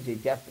young age, they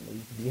definitely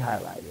need to be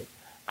highlighted.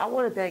 I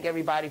want to thank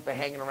everybody for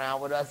hanging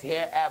around with us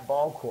here at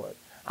Ball Court.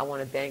 I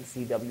want to thank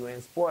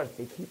CWN Sports.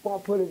 They keep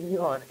on putting me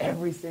on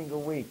every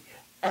single week,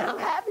 and I'm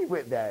happy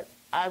with that.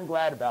 I'm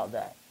glad about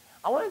that.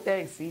 I want to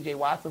thank C.J.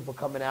 Watson for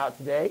coming out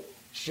today,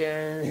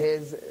 sharing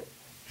his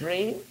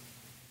dream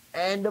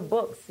and the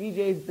book,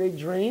 CJ's Big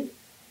Dream.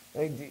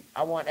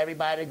 I want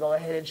everybody to go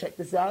ahead and check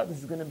this out. This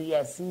is going to be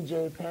at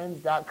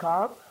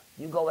cjpens.com.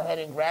 You go ahead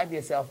and grab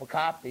yourself a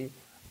copy.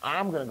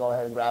 I'm going to go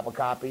ahead and grab a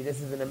copy.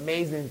 This is an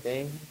amazing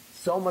thing.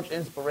 So much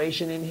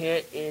inspiration in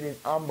here. It is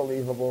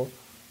unbelievable.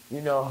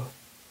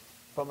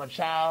 From a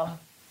child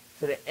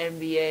to the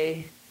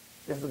NBA,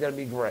 this is going to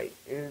be great.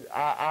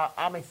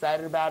 I'm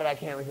excited about it. I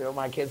can't wait for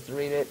my kids to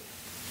read it.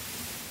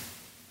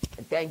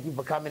 And thank you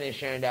for coming and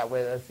sharing that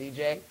with us,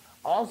 CJ.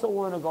 Also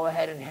want to go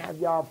ahead and have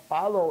y'all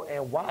follow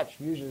and watch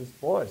Fusion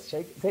Sports.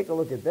 Take a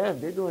look at them.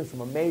 They're doing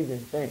some amazing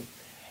things.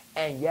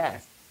 And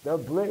yes, the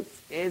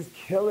Blitz is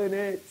killing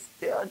it.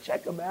 Still,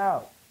 check them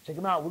out. Check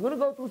them out. We're going to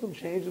go through some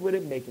changes with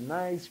it, make it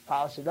nice,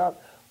 polish it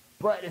up.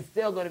 But it's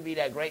still going to be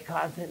that great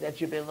content that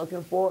you've been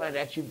looking for and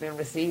that you've been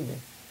receiving.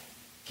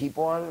 Keep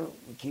on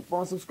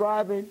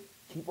subscribing.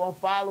 Keep on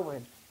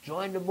following.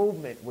 Join the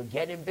movement. We're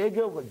getting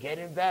bigger. We're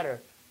getting better.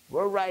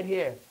 We're right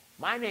here.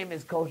 My name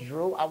is Coach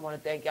Drew. I want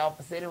to thank y'all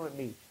for sitting with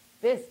me.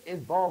 This is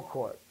Ball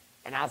Court,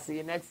 and I'll see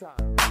you next time.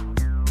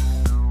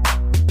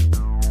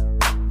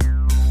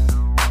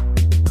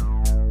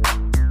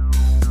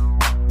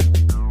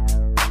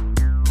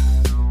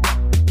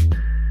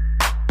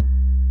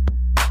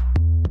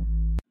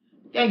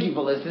 Thank you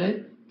for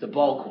listening to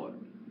Ball Court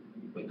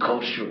with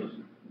Coach Drew.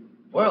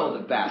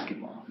 World of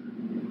basketball.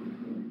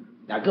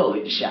 Now go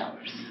hit the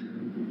showers.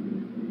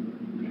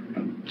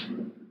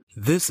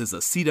 This is a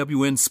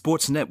CWN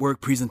Sports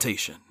Network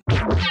presentation.